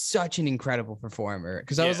dude is such an incredible performer,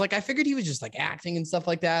 because I was like, I figured he was just like acting and stuff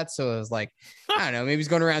like that. So I was like, I don't know, maybe he's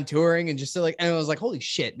going around touring and just like, and I was like, holy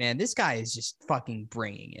shit, man, this guy is just fucking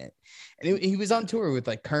bringing it. And he was on tour with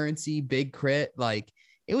like Currency, Big Crit, like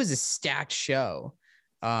it was a stacked show.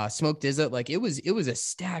 Smoke Dizza, like it was a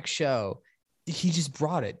stacked show. He just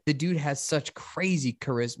brought it. The dude has such crazy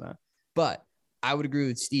charisma. But I would agree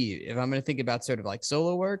with Steve. If I'm going to think about sort of like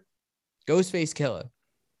solo work, Ghostface Killah.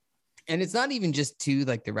 And it's not even just to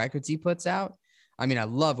like the records he puts out. I mean, I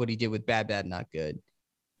love what he did with Bad Bad Not Good,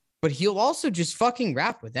 but he'll also just fucking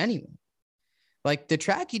rap with anyone. Like the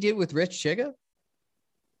track he did with Rich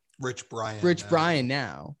Brian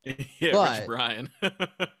now. Yeah, but, Rich Brian.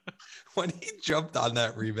 When he jumped on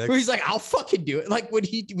that remix, where he's like, I'll fucking do it. Like when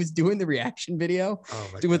he was doing the reaction video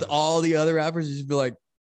with all the other rappers, he'd just be like,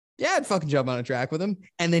 yeah, I'd fucking jump on a track with him.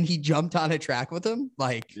 And then he jumped on a track with him.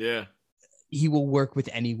 Like, yeah. He will work with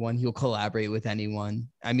anyone. He'll collaborate with anyone.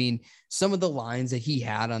 I mean, some of the lines that he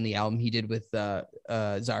had on the album he did with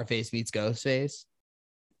Czarface meets Ghostface,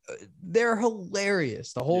 they're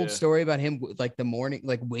hilarious. The whole story about him, like the morning,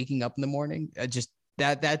 like waking up in the morning, just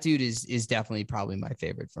that dude is definitely probably my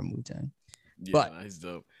favorite from Wu-Tang. Yeah, but he's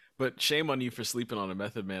dope. But shame on you for sleeping on a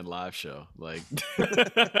Method Man live show. Like,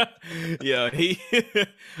 yeah,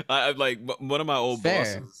 I like one of my old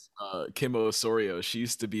bosses, Kim Osorio. She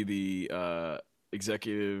used to be the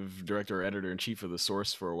executive director or editor in chief of The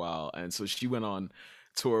Source for a while, and so she went on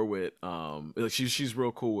tour with like she's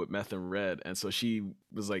real cool with Meth and Red, and so she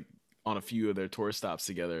was like on a few of their tour stops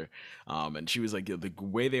together, and she was like, the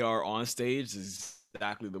way they are on stage is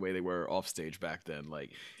exactly the way they were off stage back then.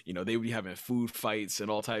 Like, you know, they would be having food fights and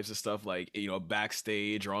all types of stuff, like, you know,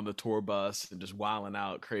 backstage or on the tour bus and just wilding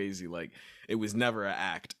out crazy. Like, it was never an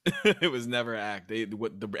act. It was never an act.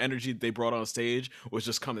 What the energy they brought on stage was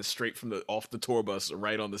just coming straight from off the tour bus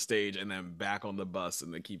right on the stage and then back on the bus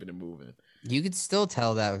and then keeping it moving. You could still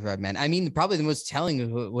tell that with Redman. I mean, probably the most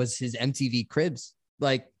telling was his MTV Cribs.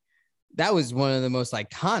 Like, that was one of the most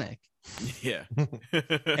iconic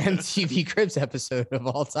MTV Cribs episode of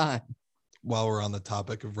all time. While we're on the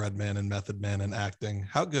topic of Redman and Method Man and acting,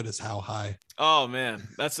 how good is How High? Oh man,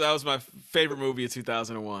 that was my favorite movie of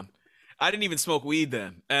 2001. I didn't even smoke weed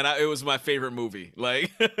then, and it was my favorite movie.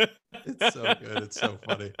 Like, it's so good, it's so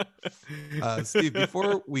funny. Steve,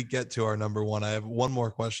 before we get to our number one, I have one more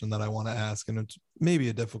question that I want to ask, and it's maybe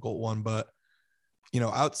a difficult one, but you know,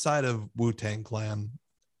 outside of Wu-Tang Clan,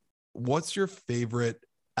 what's your favorite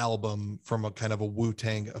album from a kind of a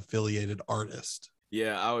Wu-Tang affiliated artist?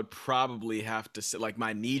 Yeah, I would probably have to say, like,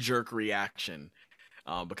 my knee-jerk reaction,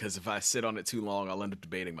 because if I sit on it too long, I'll end up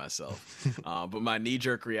debating myself. But my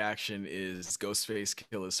knee-jerk reaction is Ghostface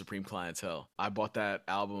Killah's Supreme Clientele. I bought that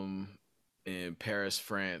album in Paris,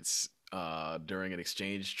 France, during an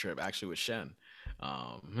exchange trip, actually with Shen.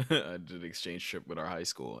 I did an exchange trip with our high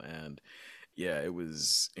school, and yeah, it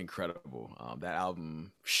was incredible. That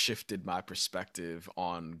album shifted my perspective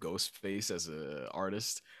on Ghostface as an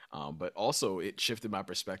artist, but also it shifted my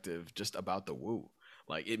perspective just about the Wu.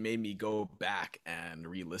 Like, it made me go back and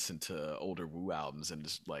re-listen to older Wu albums and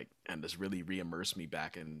just really re-immerse me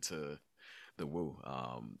back into the Wu.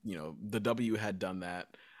 You know, the W had done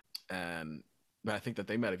that, but I think that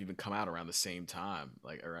they might have even come out around the same time,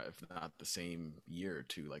 like, or if not the same year or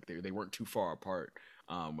two. Like, they weren't too far apart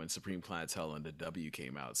when Supreme Clientele and the W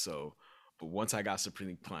came out. So, but once I got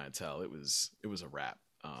Supreme Clientele, it was a wrap.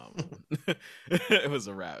 It was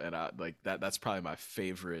a wrap, and that's probably my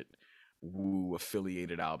favorite Wu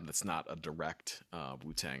affiliated album that's not a direct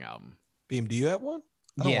Wu-Tang album. Beam, do you have one?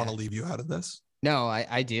 I don't want to leave you out of this. No,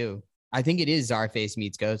 I do. I think it is Czarface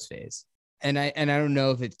meets Ghostface. And I don't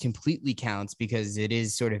know if it completely counts because it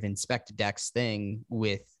is sort of Inspector Deck's thing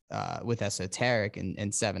with Esoteric and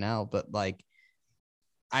 7L, but like,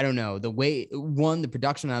 I don't know, the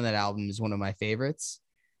production on that album is one of my favorites.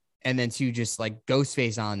 And then two, just like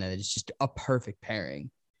Ghostface on that, it's just a perfect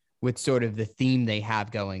pairing with sort of the theme they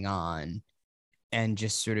have going on and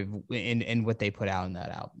just sort of in what they put out in that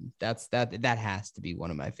album. That has to be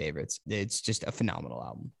one of my favorites. It's just a phenomenal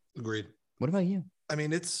album. Agreed. What about you? I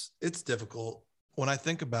mean, it's difficult. When I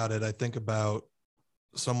think about it, I think about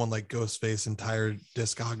someone like Ghostface's entire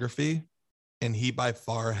discography, and he by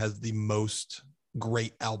far has the most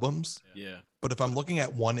great albums. Yeah. But if I'm looking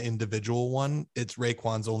at one individual one, it's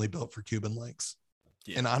Raekwon's Only Built for Cuban Links.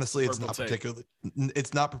 Yeah. And honestly, Purple Tape.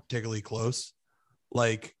 it's not particularly close.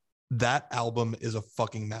 Like, that album is a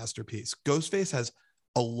fucking masterpiece. Ghostface has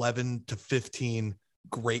 11 to 15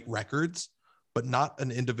 great records, but not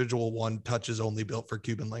an individual one touches Only Built for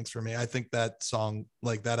Cuban Links for me. I think that song,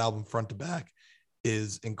 like that album front to back,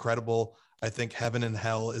 is incredible. I think Heaven and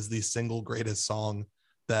Hell is the single greatest song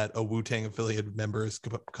that a Wu-Tang affiliated member has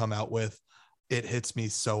come out with. It hits me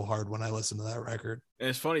so hard when I listen to that record. And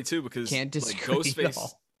it's funny too because Can't like disagree at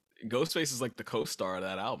all. Ghostface is like the co-star of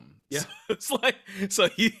that album. Yeah. So it's like, so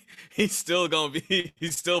he's still gonna be,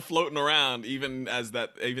 he's still floating around even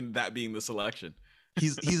that being the selection.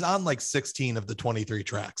 He's on like 16 of the 23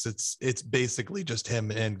 tracks. It's basically just him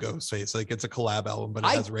and Ghostface. Like, it's a collab album, but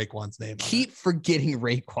it has Raekwon's name on Keep forgetting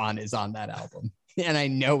Raekwon is on that album. And I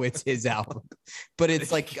know it's his album, but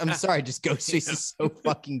it's like, I'm sorry, just Ghostface is so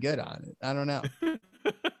fucking good on it. I don't know.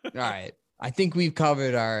 All right. I think we've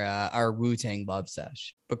covered our Wu-Tang love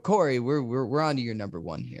sesh. But Corey, we're on to your number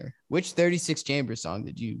one here. Which 36 Chamber song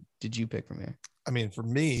did you pick from here? I mean, for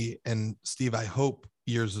me, and Steve, I hope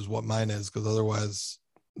yours is what mine is, because otherwise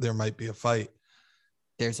there might be a fight.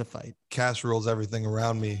 There's a fight. Cash rules everything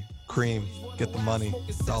around me. Cream, get the money.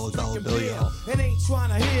 Dollar bill, y'all. And ain't trying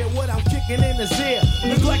to hear what I'm kicking in his ear.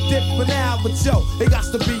 Neglected for now, but yo, it got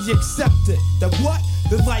to be accepted. That what?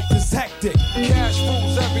 The life is hectic. Cash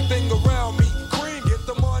rules everything around me. Cream, get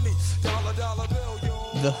the money. Dollar bill,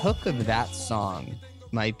 y'all. The hook of that song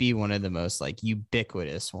might be one of the most like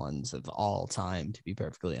ubiquitous ones of all time, to be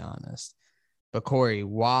perfectly honest. But Corey,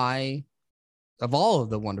 why, of all of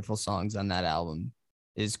the wonderful songs on that album,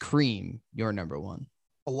 is Cream your number one?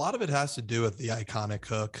 A lot of it has to do with the iconic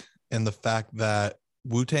hook and the fact that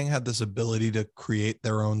Wu-Tang had this ability to create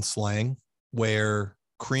their own slang, where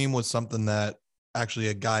Cream was something that actually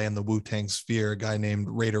a guy in the Wu-Tang sphere, a guy named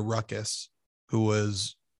Raider Ruckus, who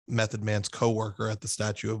was Method Man's co-worker at the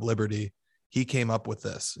Statue of Liberty, he came up with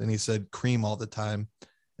this and he said Cream all the time.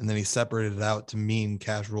 And then he separated it out to mean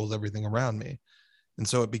cash rules everything around me. And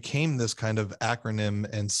so it became this kind of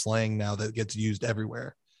acronym and slang now that gets used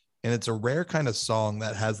everywhere. And it's a rare kind of song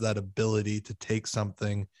that has that ability to take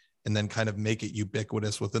something and then kind of make it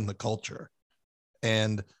ubiquitous within the culture.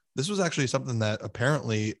 And this was actually something that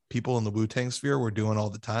apparently people in the Wu-Tang sphere were doing all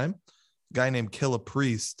the time. A guy named Killah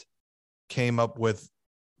Priest came up with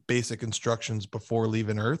basic instructions before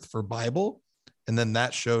leaving Earth for Bible. And then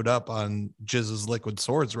that showed up on Jizz's Liquid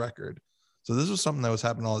Swords record. So this was something that was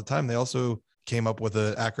happening all the time. They also came up with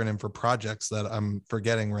an acronym for projects that I'm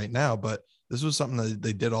forgetting right now, but this was something that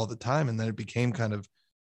they did all the time. And then it became kind of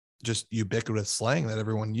just ubiquitous slang that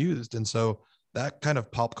everyone used. And so that kind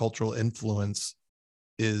of pop cultural influence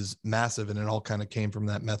is massive. And it all kind of came from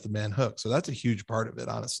that Method Man hook. So that's a huge part of it,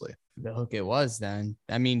 honestly. The hook it was then.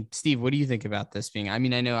 I mean, Steve, what do you think about this being? I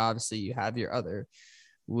mean, I know obviously you have your other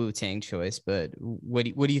Wu-Tang choice, but what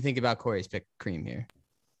do you think about Corey's pick, Cream, here?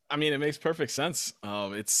 I mean, it makes perfect sense.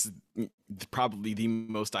 It's probably the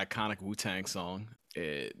most iconic Wu-Tang song.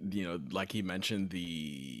 Like he mentioned,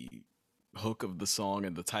 the hook of the song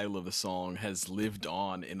and the title of the song has lived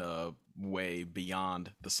on in a way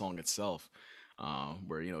beyond the song itself,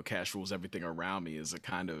 where, cash rules everything around me is a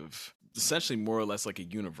kind of essentially more or less like a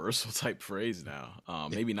universal type phrase now.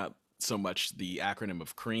 Maybe not so much the acronym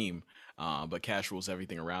of Cream, but cash rules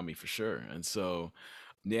everything around me for sure. And so,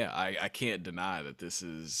 yeah, I can't deny that this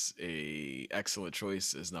is a excellent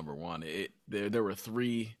choice as number one. There were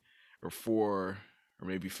 3 or 4 or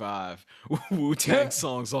maybe 5 Wu-Tang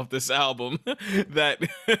songs off this album that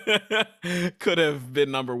could have been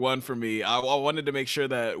number one for me. I wanted to make sure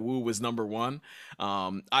that Wu was number one.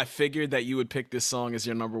 I figured that you would pick this song as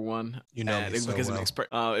your number one. Because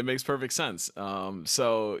it makes perfect sense.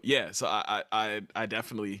 So I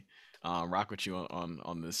definitely rock with you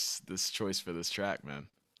on this choice for this track, man.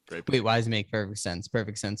 Great pick. Wait, why does it make perfect sense?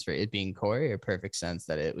 Perfect sense for it being Corey, or perfect sense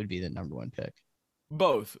that it would be the number one pick?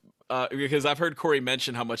 Both. Because I've heard Corey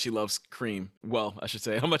mention how much he loves Cream. Well, I should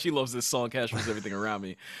say how much he loves this song, Cash Rules Everything Around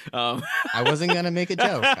Me. I wasn't going to make a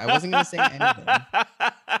joke. I wasn't going to say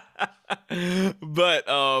anything.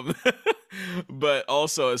 But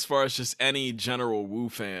also, as far as just any general Wu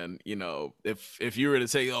fan, if you were to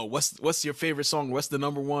say, oh, what's your favorite song? What's the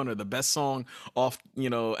number one or the best song off,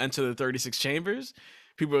 Enter the 36 Chambers?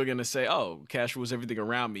 People are going to say, oh, Cash Rules Everything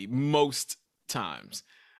Around Me most times.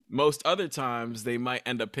 Most other times, they might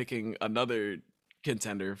end up picking another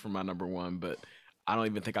contender for my number one, but I don't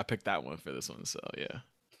even think I picked that one for this one. So, yeah.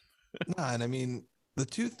 Nah, and I mean, the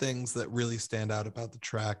two things that really stand out about the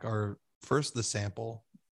track are first the sample.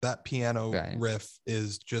 That piano Right. riff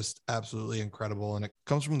is just absolutely incredible. And it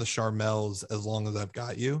comes from the Charmels, As Long As I've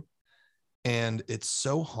Got You. And it's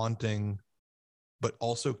so haunting, but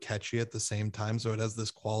also catchy at the same time. So it has this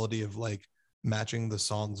quality of like matching the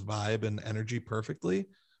song's vibe and energy perfectly,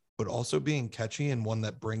 but also being catchy and one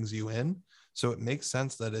that brings you in. So it makes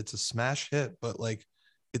sense that it's a smash hit, but like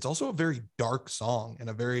it's also a very dark song and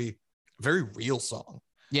a very, very real song.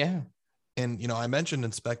 Yeah. And, you know, I mentioned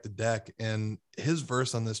Inspect the Deck, and his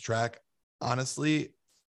verse on this track, honestly,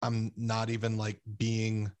 I'm not even like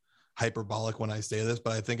being hyperbolic when I say this,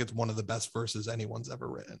 but I think it's one of the best verses anyone's ever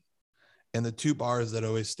written. And the two bars that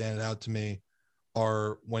always stand out to me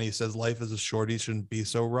are when he says, life is a shorty, shouldn't be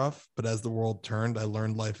so rough. But as the world turned, I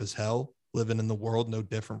learned life is hell. Living in the world, no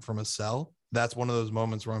different from a cell. That's one of those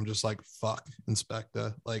moments where I'm just like, fuck,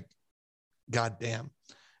 Inspector, like, goddamn.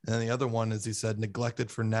 And then the other one is he said, neglected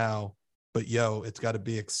for now, but yo, it's got to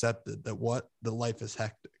be accepted that what the life is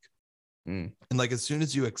hectic. Mm. And like, as soon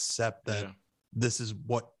as you accept that Yeah. this is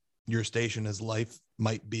what your station as life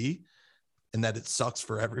might be, and that it sucks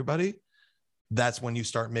for everybody, that's when you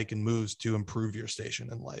start making moves to improve your station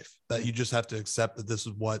in life. That you just have to accept that this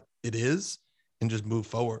is what it is and just move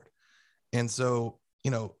forward. And so,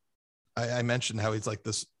 you know, I mentioned how he's like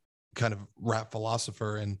this kind of rap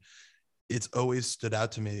philosopher, and it's always stood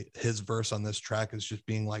out to me. His verse on this track is just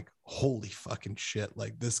being like, holy fucking shit,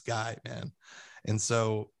 like this guy, man. And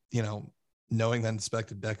so, you know, knowing that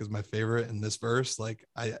Inspected Deck is my favorite in this verse, like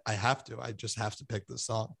I just have to pick this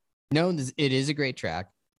song. No, it is a great track,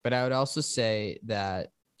 but I would also say that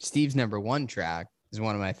Steve's number one track is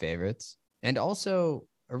one of my favorites, and also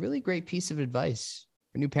a really great piece of advice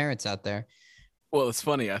for new parents out there. Well, it's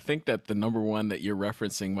funny. I think that the number one that you're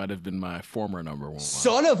referencing might have been my former number one.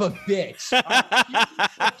 Son of a bitch. Are you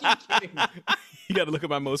fucking kidding me? You got to look at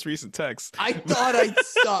my most recent text. I thought I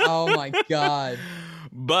saw. Oh my God.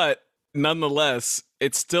 But nonetheless,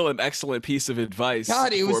 it's still an excellent piece of advice.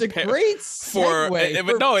 God, it was for a great segue.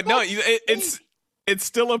 but no, it's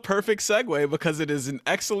still a perfect segue because it is an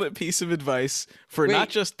excellent piece of advice for not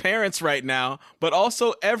just parents right now, but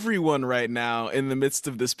also everyone right now in the midst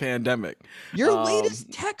of this pandemic. Your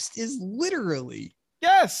latest text is literally.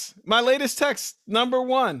 Yes, my latest text, number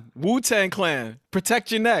one, Wu-Tang Clan,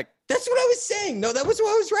 protect your neck. That's what I was saying. No, that was what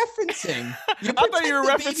I was referencing. You I thought you were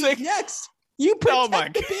protect the referencing- baby's necks. You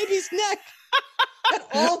protect the baby's neck at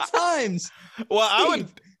all times. Well,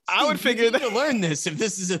 Steve, I would figure you need that. to learn this if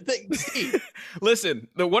this is a thing. Steve. Listen,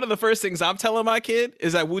 one of the first things I'm telling my kid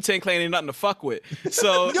is that Wu-Tang Clan ain't nothing to fuck with.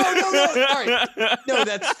 So No. All right. No,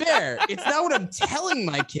 that's fair. It's not what I'm telling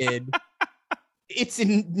my kid. It's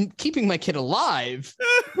in keeping my kid alive,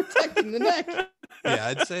 protecting the neck. Yeah,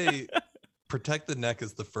 I'd say protect the neck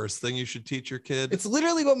is the first thing you should teach your kid. It's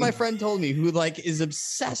literally what my friend told me, who like is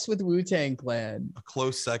obsessed with Wu-Tang Clan. A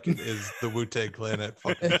close second is the Wu-Tang Clan at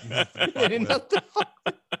fucking They didn't know the fuck.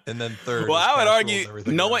 and then third. well, is I would Cash argue Rules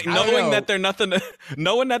Everything knowing Around. that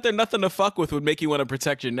they're nothing to fuck with would make you want to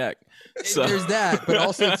protect your neck. So There's that, but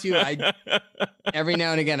also too, I every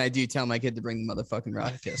now and again I do tell my kid to bring the motherfucking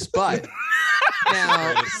ruckus. But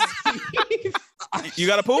now, Steve, you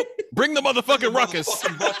got to poop? Bring the motherfucking ruckus.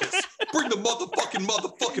 Bring the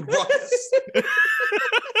motherfucking ruckus.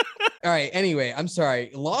 all right. Anyway, I'm sorry,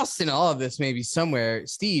 lost in all of this maybe somewhere.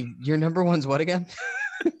 Steve, your number one's what again?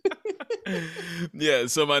 Yeah,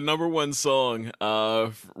 so my number one song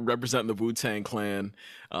representing the Wu-Tang Clan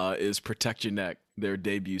is Protect Your Neck, their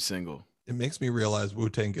debut single. It makes me realize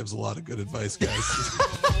Wu-Tang gives a lot of good advice, guys.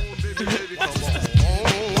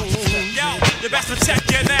 You best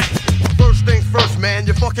protect your neck. First things first, man,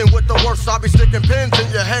 you're fucking with the worst. I'll be sticking pins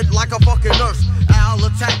in your head like a fucking nurse. I'll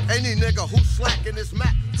attack any nigga who's slacking his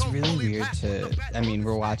mat. It's really weird to, I mean,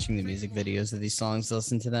 we're watching the music videos of these songs,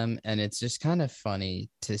 listen to them, and it's just kind of funny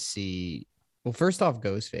to see. Well, first off,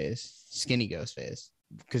 Ghostface, skinny Ghostface,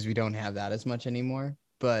 because we don't have that as much anymore.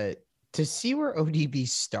 But to see where ODB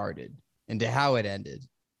started and to how it ended,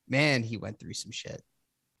 man, he went through some shit.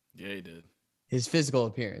 Yeah, he did. His physical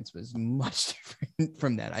appearance was much different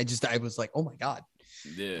from that. I was like, oh my God.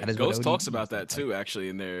 Yeah, That is what Ghost talks ODB about is that like. too. Actually,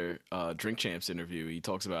 in their Drink Champs interview, he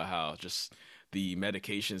talks about how just the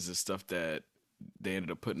medications and stuff that they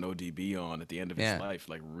ended up putting ODB on at the end of Yeah. his life,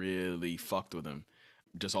 like really fucked with him.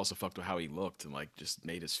 Just also fucked with how he looked and like just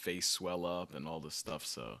made his face swell up and all this stuff.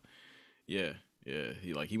 So, yeah,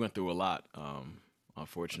 he went through a lot,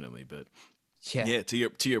 unfortunately. But yeah, to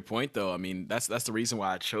your point though, I mean that's the reason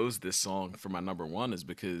why I chose this song for my number one is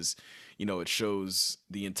because it shows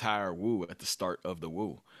the entire Wu at the start of the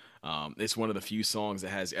Wu. It's one of the few songs that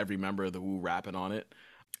has every member of the Wu rapping on it.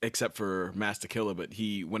 except for Master Killer, but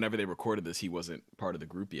whenever they recorded this, he wasn't part of the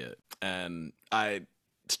group yet. And I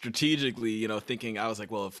strategically, thinking, I was like,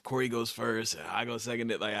 well, if Corey goes first, I go second,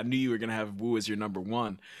 like I knew you were gonna have Wu as your number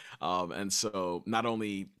one. And so not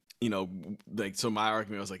only, so my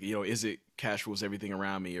argument was like, is it Cash Rules Everything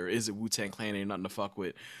Around Me, or is it Wu-Tang Clan Ain't Nothing to Fuck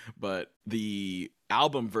With? But the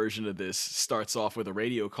album version of this starts off with a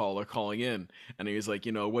radio caller calling in, and he's like,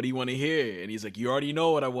 what do you want to hear? And he's like, you already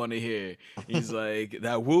know what I want to hear. He's like,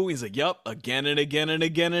 that Wu? He's like, yep, again and again and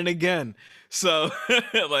again and again. So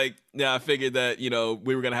like, yeah, I figured that,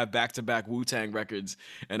 we were going to have back-to-back Wu-Tang records,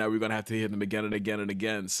 and now we're going to have to hear them again and again and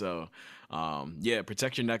again. So yeah,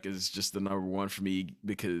 Protect Your Neck is just the number one for me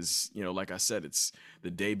because, like I said, it's the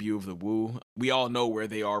debut of the Wu. We all know where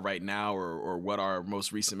they are right now, or what our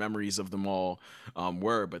most recent memories of them all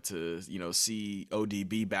were, but to, see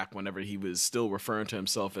ODB back whenever he was still referring to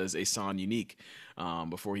himself as Asan Unique,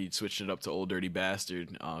 before he switched it up to Old Dirty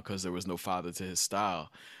Bastard, because there was no father to his style.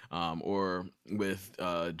 Or with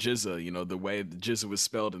Jizza, the way Jizza was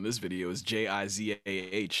spelled in this video is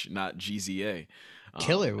Jizah, not GZA.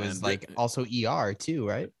 Killer was also ER too,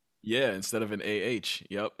 right? Yeah, instead of an AH.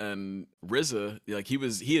 Yep. And RZA, like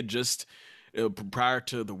he had just prior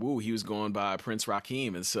to the Wu, he was going by Prince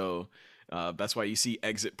Rakeem, and so that's why you see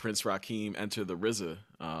exit Prince Rakeem, enter the RZA,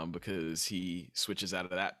 because he switches out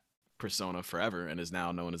of that persona forever and is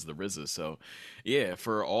now known as the RZA. So yeah,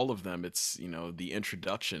 for all of them, it's the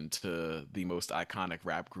introduction to the most iconic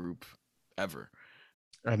rap group ever.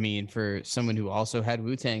 I mean, for someone who also had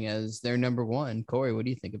Wu-Tang as their number one, Corey, what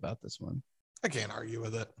do you think about this one? I can't argue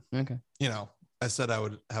with it. Okay. I said I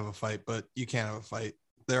would have a fight, but you can't have a fight.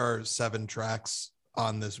 There are 7 tracks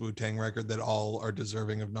on this Wu-Tang record that all are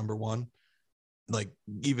deserving of number one. Like,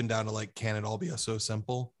 even down to like, Can It All Be So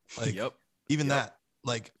Simple? Like, that,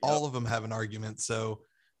 like, all of them have an argument. So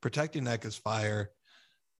Protect Your Neck is fire.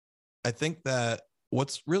 I think that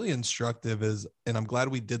what's really instructive is, and I'm glad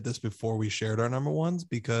we did this before we shared our number ones,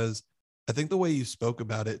 because I think the way you spoke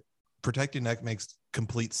about it, Protect Your Neck makes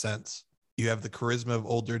complete sense. You have the charisma of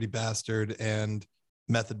Old Dirty Bastard and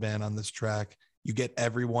Method Man on this track. You get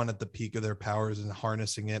everyone at the peak of their powers and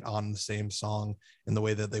harnessing it on the same song in the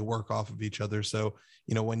way that they work off of each other. So,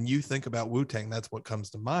 when you think about Wu-Tang, that's what comes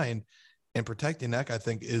to mind. And Protect Your Neck, I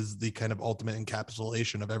think, is the kind of ultimate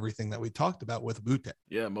encapsulation of everything that we talked about with Wu-Tang.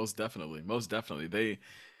 Yeah, most definitely. Most definitely. They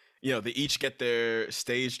each get their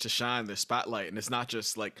stage to shine, their spotlight. And it's not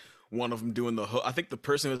just like one of them doing the hook. I think the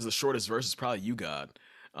person who has the shortest verse is probably You God.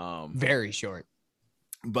 Very short.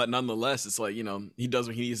 But nonetheless, it's like, he does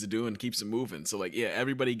what he needs to do and keeps it moving. So like, yeah,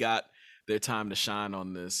 everybody got their time to shine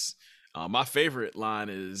on this. My favorite line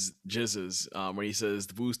is Jizza's, where he says,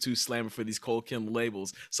 the Wu's too slamming for these cold killing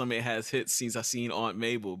labels. Somebody has hits scenes I seen Aunt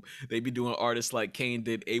Mabel. They be doing artists like Kane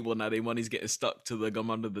did Abel. Now they money's getting stuck to the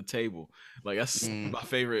gum under the table. Like that's my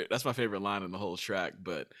favorite. That's my favorite line in the whole track.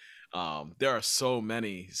 But there are so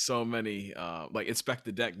many, like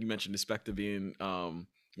Inspector Deck. You mentioned Inspector being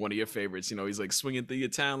one of your favorites. He's like swinging through your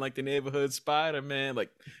town like the neighborhood Spider-Man. Like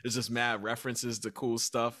there's just mad references to cool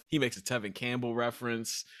stuff. He makes a Tevin Campbell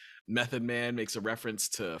reference. Method Man makes a reference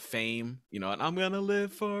to Fame, and I'm gonna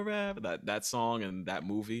live forever, that song and that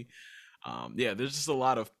movie. Yeah, there's just a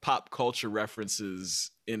lot of pop culture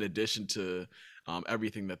references in addition to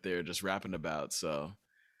everything that they're just rapping about. So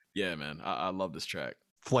yeah, man, I love this track.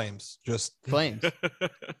 Flames.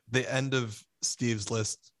 The end of Steve's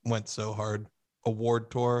list went so hard. Award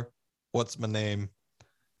Tour, What's My Name,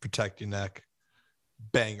 Protect Your Neck,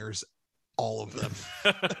 bangers, all of them.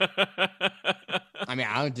 I mean,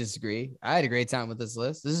 I don't disagree. I had a great time with this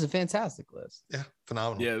list. This is a fantastic list. Yeah,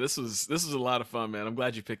 phenomenal. Yeah, this was a lot of fun, man. I'm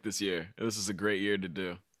glad you picked this year. This is a great year to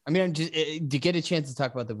do. I mean, to get a chance to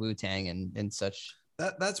talk about the Wu-Tang and such.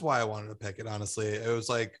 That's why I wanted to pick it, honestly. It was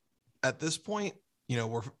like, at this point,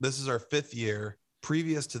 this is our 5th year.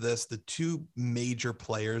 Previous to this, the 2 major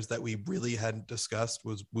players that we really hadn't discussed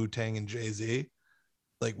was Wu-Tang and Jay-Z.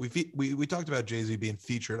 Like we talked about Jay-Z being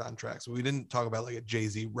featured on tracks, but we didn't talk about like a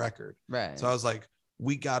Jay-Z record. Right. So I was like,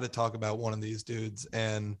 we got to talk about one of these dudes.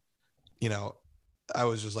 And, I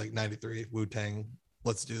was just like 93 Wu-Tang.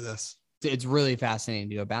 Let's do this. It's really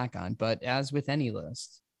fascinating to go back on, but as with any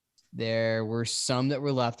list, there were some that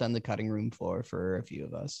were left on the cutting room floor for a few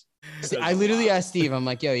of us. See, I literally asked Steve, I'm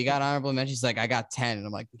like, yo, you got honorable mentions? He's like, I got 10. And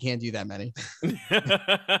I'm like, we can't do that many.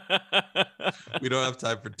 We don't have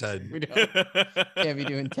time for 10. We can't be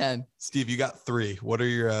doing 10. Steve, you got 3. What are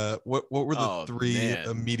your what were the 3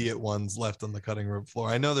 immediate ones left on the cutting room floor?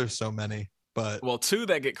 I know there's so many, but well, 2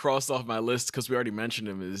 that get crossed off my list because we already mentioned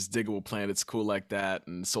them is Diggable Planets, Cool Like That,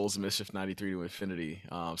 and Souls of Mischief 93 to Infinity.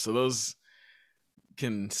 So those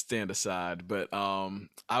can stand aside, but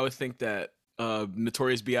I would think that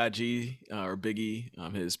Notorious B.I.G. Or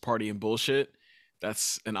Biggie, his Party and Bullshit,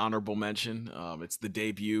 that's an honorable mention. It's the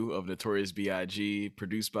debut of Notorious B.I.G.,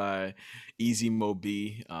 produced by Easy Mo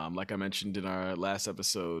B. Like I mentioned in our last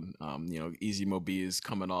episode, Easy Mo B is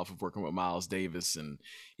coming off of working with Miles Davis, and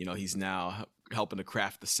he's now helping to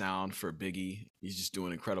craft the sound for Biggie. He's just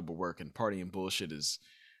doing incredible work, and Party and Bullshit is.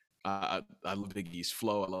 I love Biggie's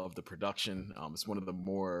flow. I love the production. It's one of the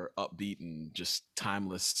more upbeat and just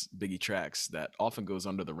timeless Biggie tracks that often goes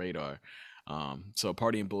under the radar. So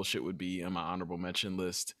Party and Bullshit would be on my honorable mention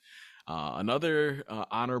list. Another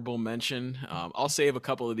honorable mention, I'll save a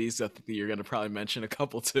couple of these. I think you're going to probably mention a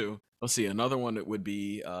couple too. Let's see. Another one that would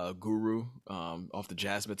be Guru off the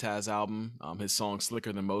Jazzmatazz album. His song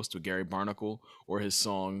Slicker Than Most with Gary Barnacle, or his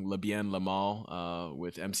song Le Bien Le Mal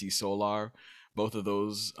with MC Solar. Both of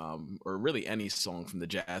those, or really any song from the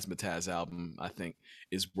Jazzmatazz album, I think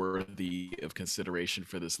is worthy of consideration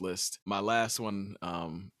for this list. My last one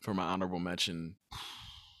for my honorable mention,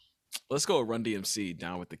 let's go with Run DMC,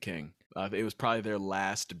 Down with the King. It was probably their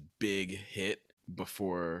last big hit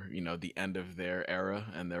before, the end of their era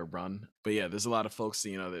and their run. But yeah, there's a lot of folks,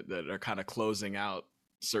 that are kind of closing out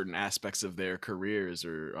certain aspects of their careers,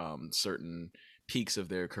 or certain peaks of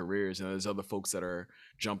their careers, and there's other folks that are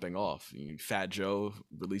jumping off. Fat Joe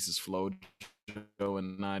releases Flow Joe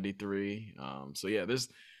in '93. So yeah, there's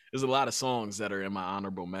a lot of songs that are in my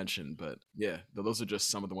honorable mention, but yeah, those are just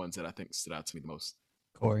some of the ones that I think stood out to me the most.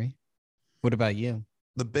 Corey, what about you?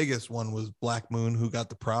 The biggest one was Black Moon, Who Got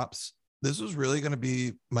the Props. This was really going to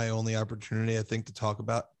be my only opportunity, I think, to talk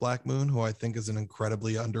about Black Moon, who I think is an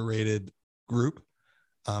incredibly underrated group,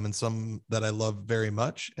 and some that I love very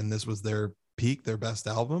much. And this was their peak, their best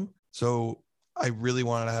album. So I really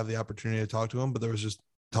wanted to have the opportunity to talk to him, but there was just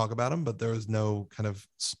talk about him, but there was no kind of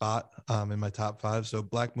spot in my top 5. So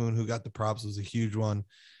Black Moon, Who Got the Props was a huge one.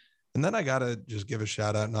 And then I got to just give a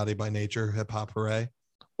shout out, Naughty by Nature, Hip Hop Hooray.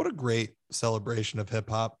 What a great celebration of hip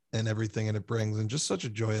hop and everything it brings, and just such a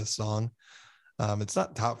joyous song. It's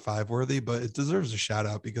not top 5 worthy, but it deserves a shout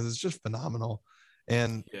out because it's just phenomenal.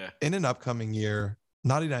 And in an upcoming year,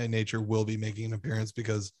 Naughty by Nature will be making an appearance,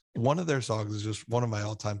 because one of their songs is just one of my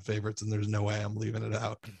all-time favorites, and there's no way I'm leaving it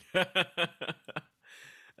out.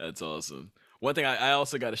 That's awesome. One thing I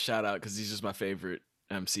also got to shout out, because he's just my favorite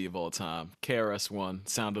MC of all time, KRS-One,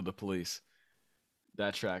 Sound of the Police.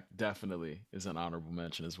 That track definitely is an honorable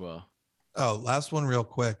mention as well. Oh, last one real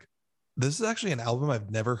quick. This is actually an album I've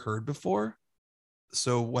never heard before.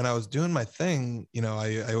 So when I was doing my thing,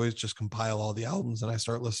 I always just compile all the albums and I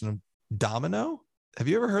start listening to Domino. Have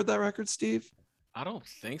you ever heard that record, Steve? I don't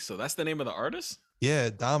think so. That's the name of the artist? Yeah,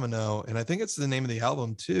 Domino. And I think it's the name of the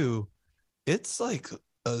album too. It's like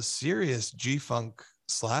a serious G-Funk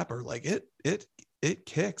slapper. Like it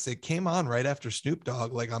kicks. It came on right after Snoop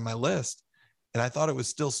Dogg, like on my list. And I thought it was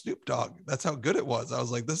still Snoop Dogg. That's how good it was. I was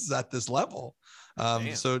like, this is at this level.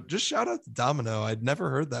 So just shout out to Domino. I'd never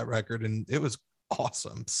heard that record, and it was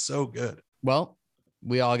awesome. So good. Well,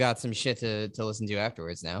 we all got some shit to listen to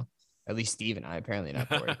afterwards now. At least Steve and I, apparently not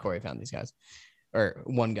Corey. Corey found these guys. Or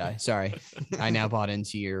one guy, sorry. I now bought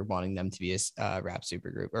into your wanting them to be a rap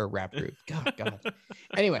super group or rap group. God.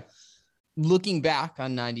 Anyway, looking back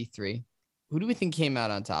on 93, who do we think came out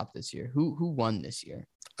on top this year? Who won this year?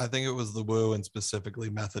 I think it was the Wu, and specifically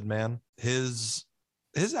Method Man. His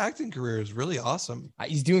acting career is really awesome.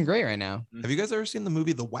 He's doing great right now. Have you guys ever seen the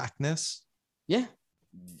movie The Whackness? Yeah.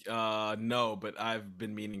 No, but I've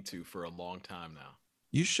been meaning to for a long time now.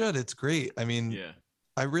 You should. It's great. I mean, yeah.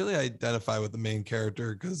 I really identify with the main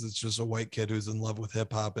character because it's just a white kid who's in love with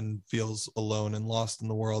hip hop and feels alone and lost in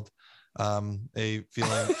the world. A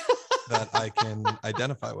feeling that I can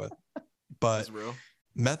identify with. But That's real.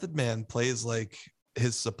 Method Man plays like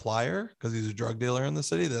his supplier because he's a drug dealer in the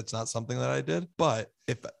city. That's not something that I did. But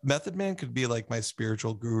if Method Man could be like my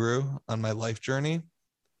spiritual guru on my life journey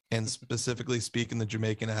and specifically speak in the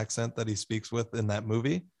Jamaican accent that he speaks with in that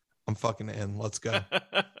movie, I'm fucking in. Let's go.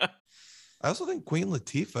 I also think Queen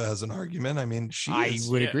Latifah has an argument. I mean, I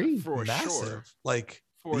would agree. For massive. Sure. Like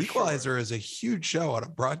For The Equalizer sure. is a huge show on a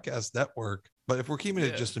broadcast network. But if we're keeping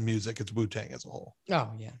it just to music, it's Wu-Tang as a whole.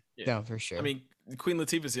 Oh, yeah. No, for sure. I mean, Queen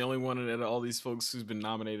Latifah is the only one out of all these folks who's been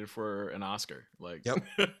nominated for an Oscar. Like, yep.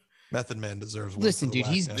 Method Man deserves one. Listen, dude,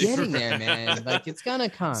 he's getting there, man. Like, it's gonna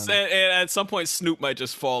come. And at some point, Snoop might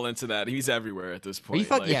just fall into that. He's everywhere at this point.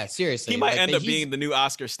 Yeah, seriously. He might end up being the new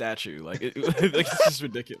Oscar statue. Like, it's just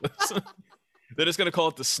ridiculous. They're just gonna call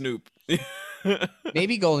it the Snoop.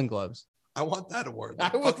 Maybe Golden Globes. I want that award.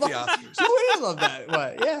 I would Fuck the Oscars. You would love that.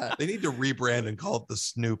 What? Yeah. They need to rebrand and call it the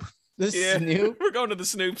Snoop. The Snoop. We're going to the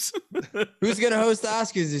Snoops. Who's gonna host the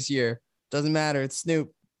Oscars this year? Doesn't matter. It's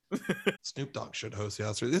Snoop. Snoop Dogg should host the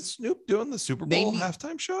Oscars. Is Snoop doing the Super Bowl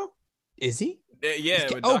halftime show? Is he? Yeah.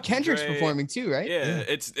 Is with Dr. Kendrick's Dre. performing too, right? Yeah,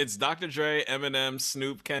 it's Dr. Dre, Eminem,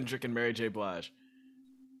 Snoop, Kendrick, and Mary J. Blige.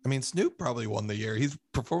 I mean, Snoop probably won the year. He's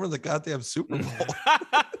performing the goddamn Super Bowl.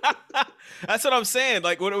 That's what I'm saying.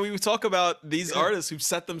 Like, when we talk about these artists who've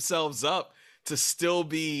set themselves up to still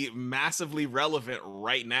be massively relevant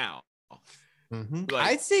right now. Mm-hmm. Like,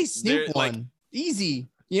 I'd say Snoop won. Easy.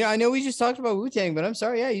 You know, I know we just talked about Wu-Tang, but I'm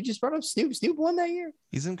sorry. Yeah, you just brought up Snoop. Snoop won that year.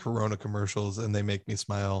 He's in Corona commercials and they make me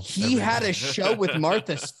smile. He had a show with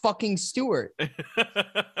Martha fucking Stewart.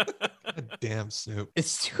 Damn Snoop.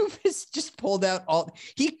 Snoop has just pulled out all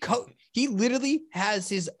he literally has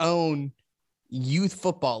his own youth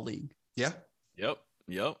football league. Yeah.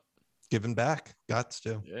 Yep. Giving back. Gots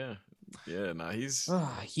to. Yeah. Nah, he's doing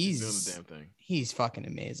the damn thing. He's fucking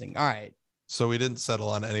amazing. All right. So we didn't settle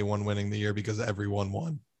on anyone winning the year because everyone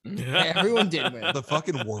won. Yeah, everyone did win. The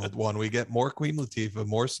fucking world won. We get more Queen Latifah,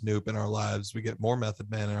 more Snoop in our lives. We get more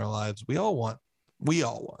Method Man in our lives. We all won.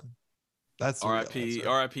 That's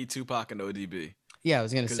R.I.P. Tupac and ODB. Yeah, I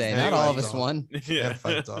was gonna say they not all of wiped us off. won. Yeah. And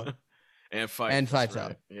Fight Dog. And Fight. And Fight that's right.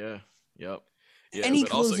 Dog. Yeah. Yep. Yeah. Any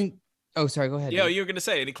but also- closing? Oh, sorry. Go ahead. Yeah, Nick. you were gonna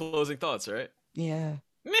say any closing thoughts, right? Yeah.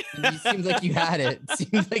 It seemed like you had it. It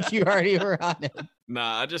seemed like you already were on it.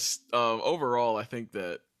 Nah, I just overall I think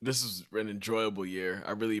that this was an enjoyable year.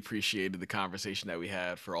 I really appreciated the conversation that we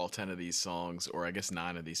had for all 10 of these songs, or I guess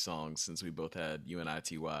 9 of these songs, since we both had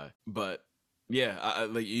UNITY. But yeah, I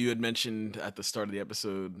like you had mentioned at the start of the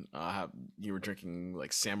episode, how you were drinking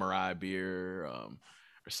like samurai beer,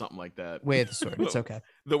 or something like that. Way of the sword. It's okay.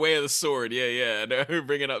 The Way of the Sword, yeah. And we're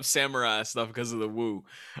bringing up samurai stuff because of the woo.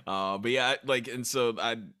 But yeah, and so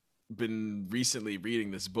I'd been recently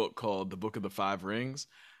reading this book called The Book of the Five Rings.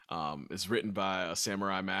 It's written by a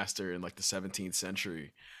samurai master in like the 17th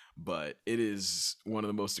century, but it is one of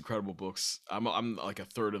the most incredible books. I'm like a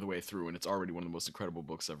third of the way through, and it's already one of the most incredible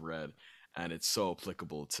books I've read, and it's so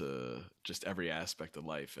applicable to just every aspect of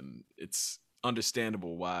life, and it's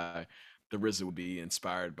understandable why the RZA would be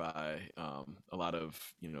inspired by a lot of,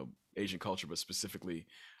 Asian culture, but specifically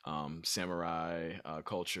samurai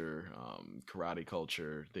culture, karate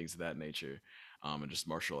culture, things of that nature, and just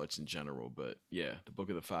martial arts in general. But yeah, the Book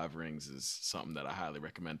of the Five Rings is something that I highly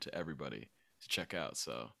recommend to everybody to check out.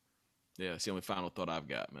 So yeah, it's the only final thought I've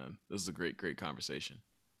got, man. This is a great conversation.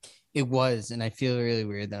 It was, and I feel really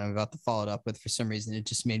weird that I'm about to follow it up with. For some reason, it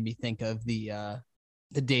just made me think of the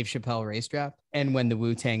Dave Chappelle race draft, and when the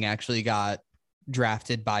Wu-Tang actually got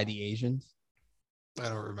drafted by the Asians. I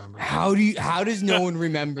don't remember. How does no one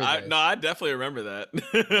remember this? No, I definitely remember that.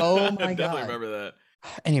 Oh my I definitely God. remember that.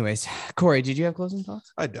 Anyways, Corey, did you have closing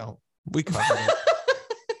thoughts? I don't. We covered it.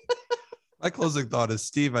 My closing thought is,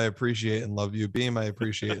 Steve, I appreciate and love you. Beam, I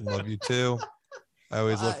appreciate and love you too. I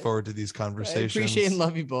always look forward to these I conversations. appreciate and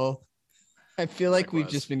love you both. I feel like we've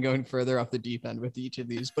Likewise. just been going further off the deep end with each of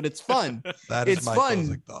these, but it's fun. That is it's my fun.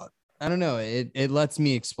 closing thought. I don't know. It lets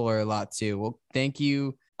me explore a lot too. Well, thank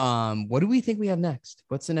you. What do we think we have next?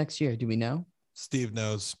 What's the next year? Do we know? Steve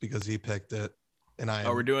knows because he picked it, and I.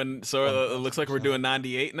 Oh, we're doing. So it looks like we're doing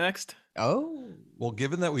 98 next. Oh, Well,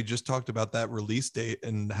 given that we just talked about that release date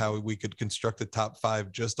and how we could construct a top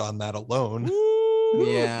 5 just on that alone.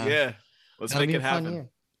 yeah. Yeah. Let's That'll make be it a fun happen. year.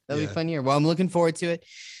 That'll be Yeah. a fun year. Well, I'm looking forward to it.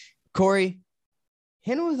 Corey,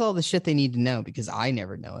 hit them with all the shit they need to know because I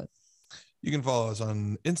never know it. You can follow us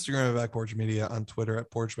on Instagram at Back Porch Media, on Twitter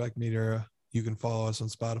at Porchback Media. You can follow us on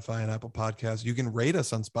Spotify and Apple Podcasts. You can rate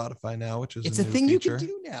us on Spotify now, which is It's a a new thing feature. you can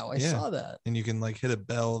do now. I Yeah. saw that. And you can like hit a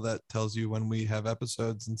bell that tells you when we have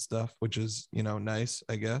episodes and stuff, which is, nice,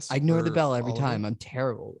 I guess. I ignore the for bell every all of time. it. I'm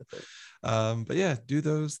terrible with it. But yeah, do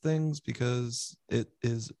those things because it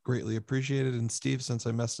is greatly appreciated. And Steve, since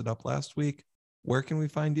I messed it up last week, where can we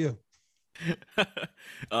find you?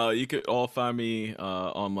 You could all find me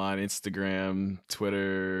online, Instagram,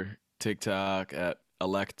 Twitter, TikTok at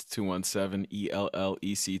elect217,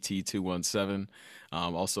 ELLECT 217.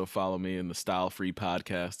 Also follow me in the Style Free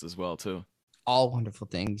podcast as well too. All wonderful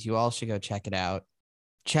things. You all should go check it out.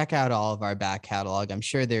 Check out all of our back catalog. I'm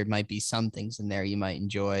sure there might be some things in there you might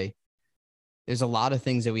enjoy. There's a lot of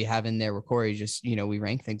things that we have in there where Corey just, we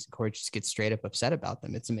rank things and Corey just gets straight up upset about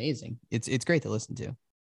them. It's amazing. It's great to listen to.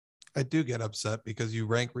 I do get upset because you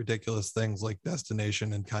rank ridiculous things like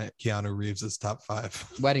Destination and Keanu Reeves as top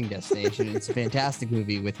 5. Wedding Destination. It's a fantastic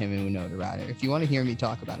movie with him and Winona Ryder. If you want to hear me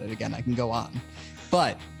talk about it again, I can go on.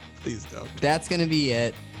 But Please don't. that's going to be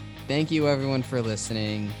it. Thank you, everyone, for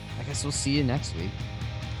listening. I guess we'll see you next week.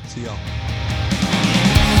 See y'all.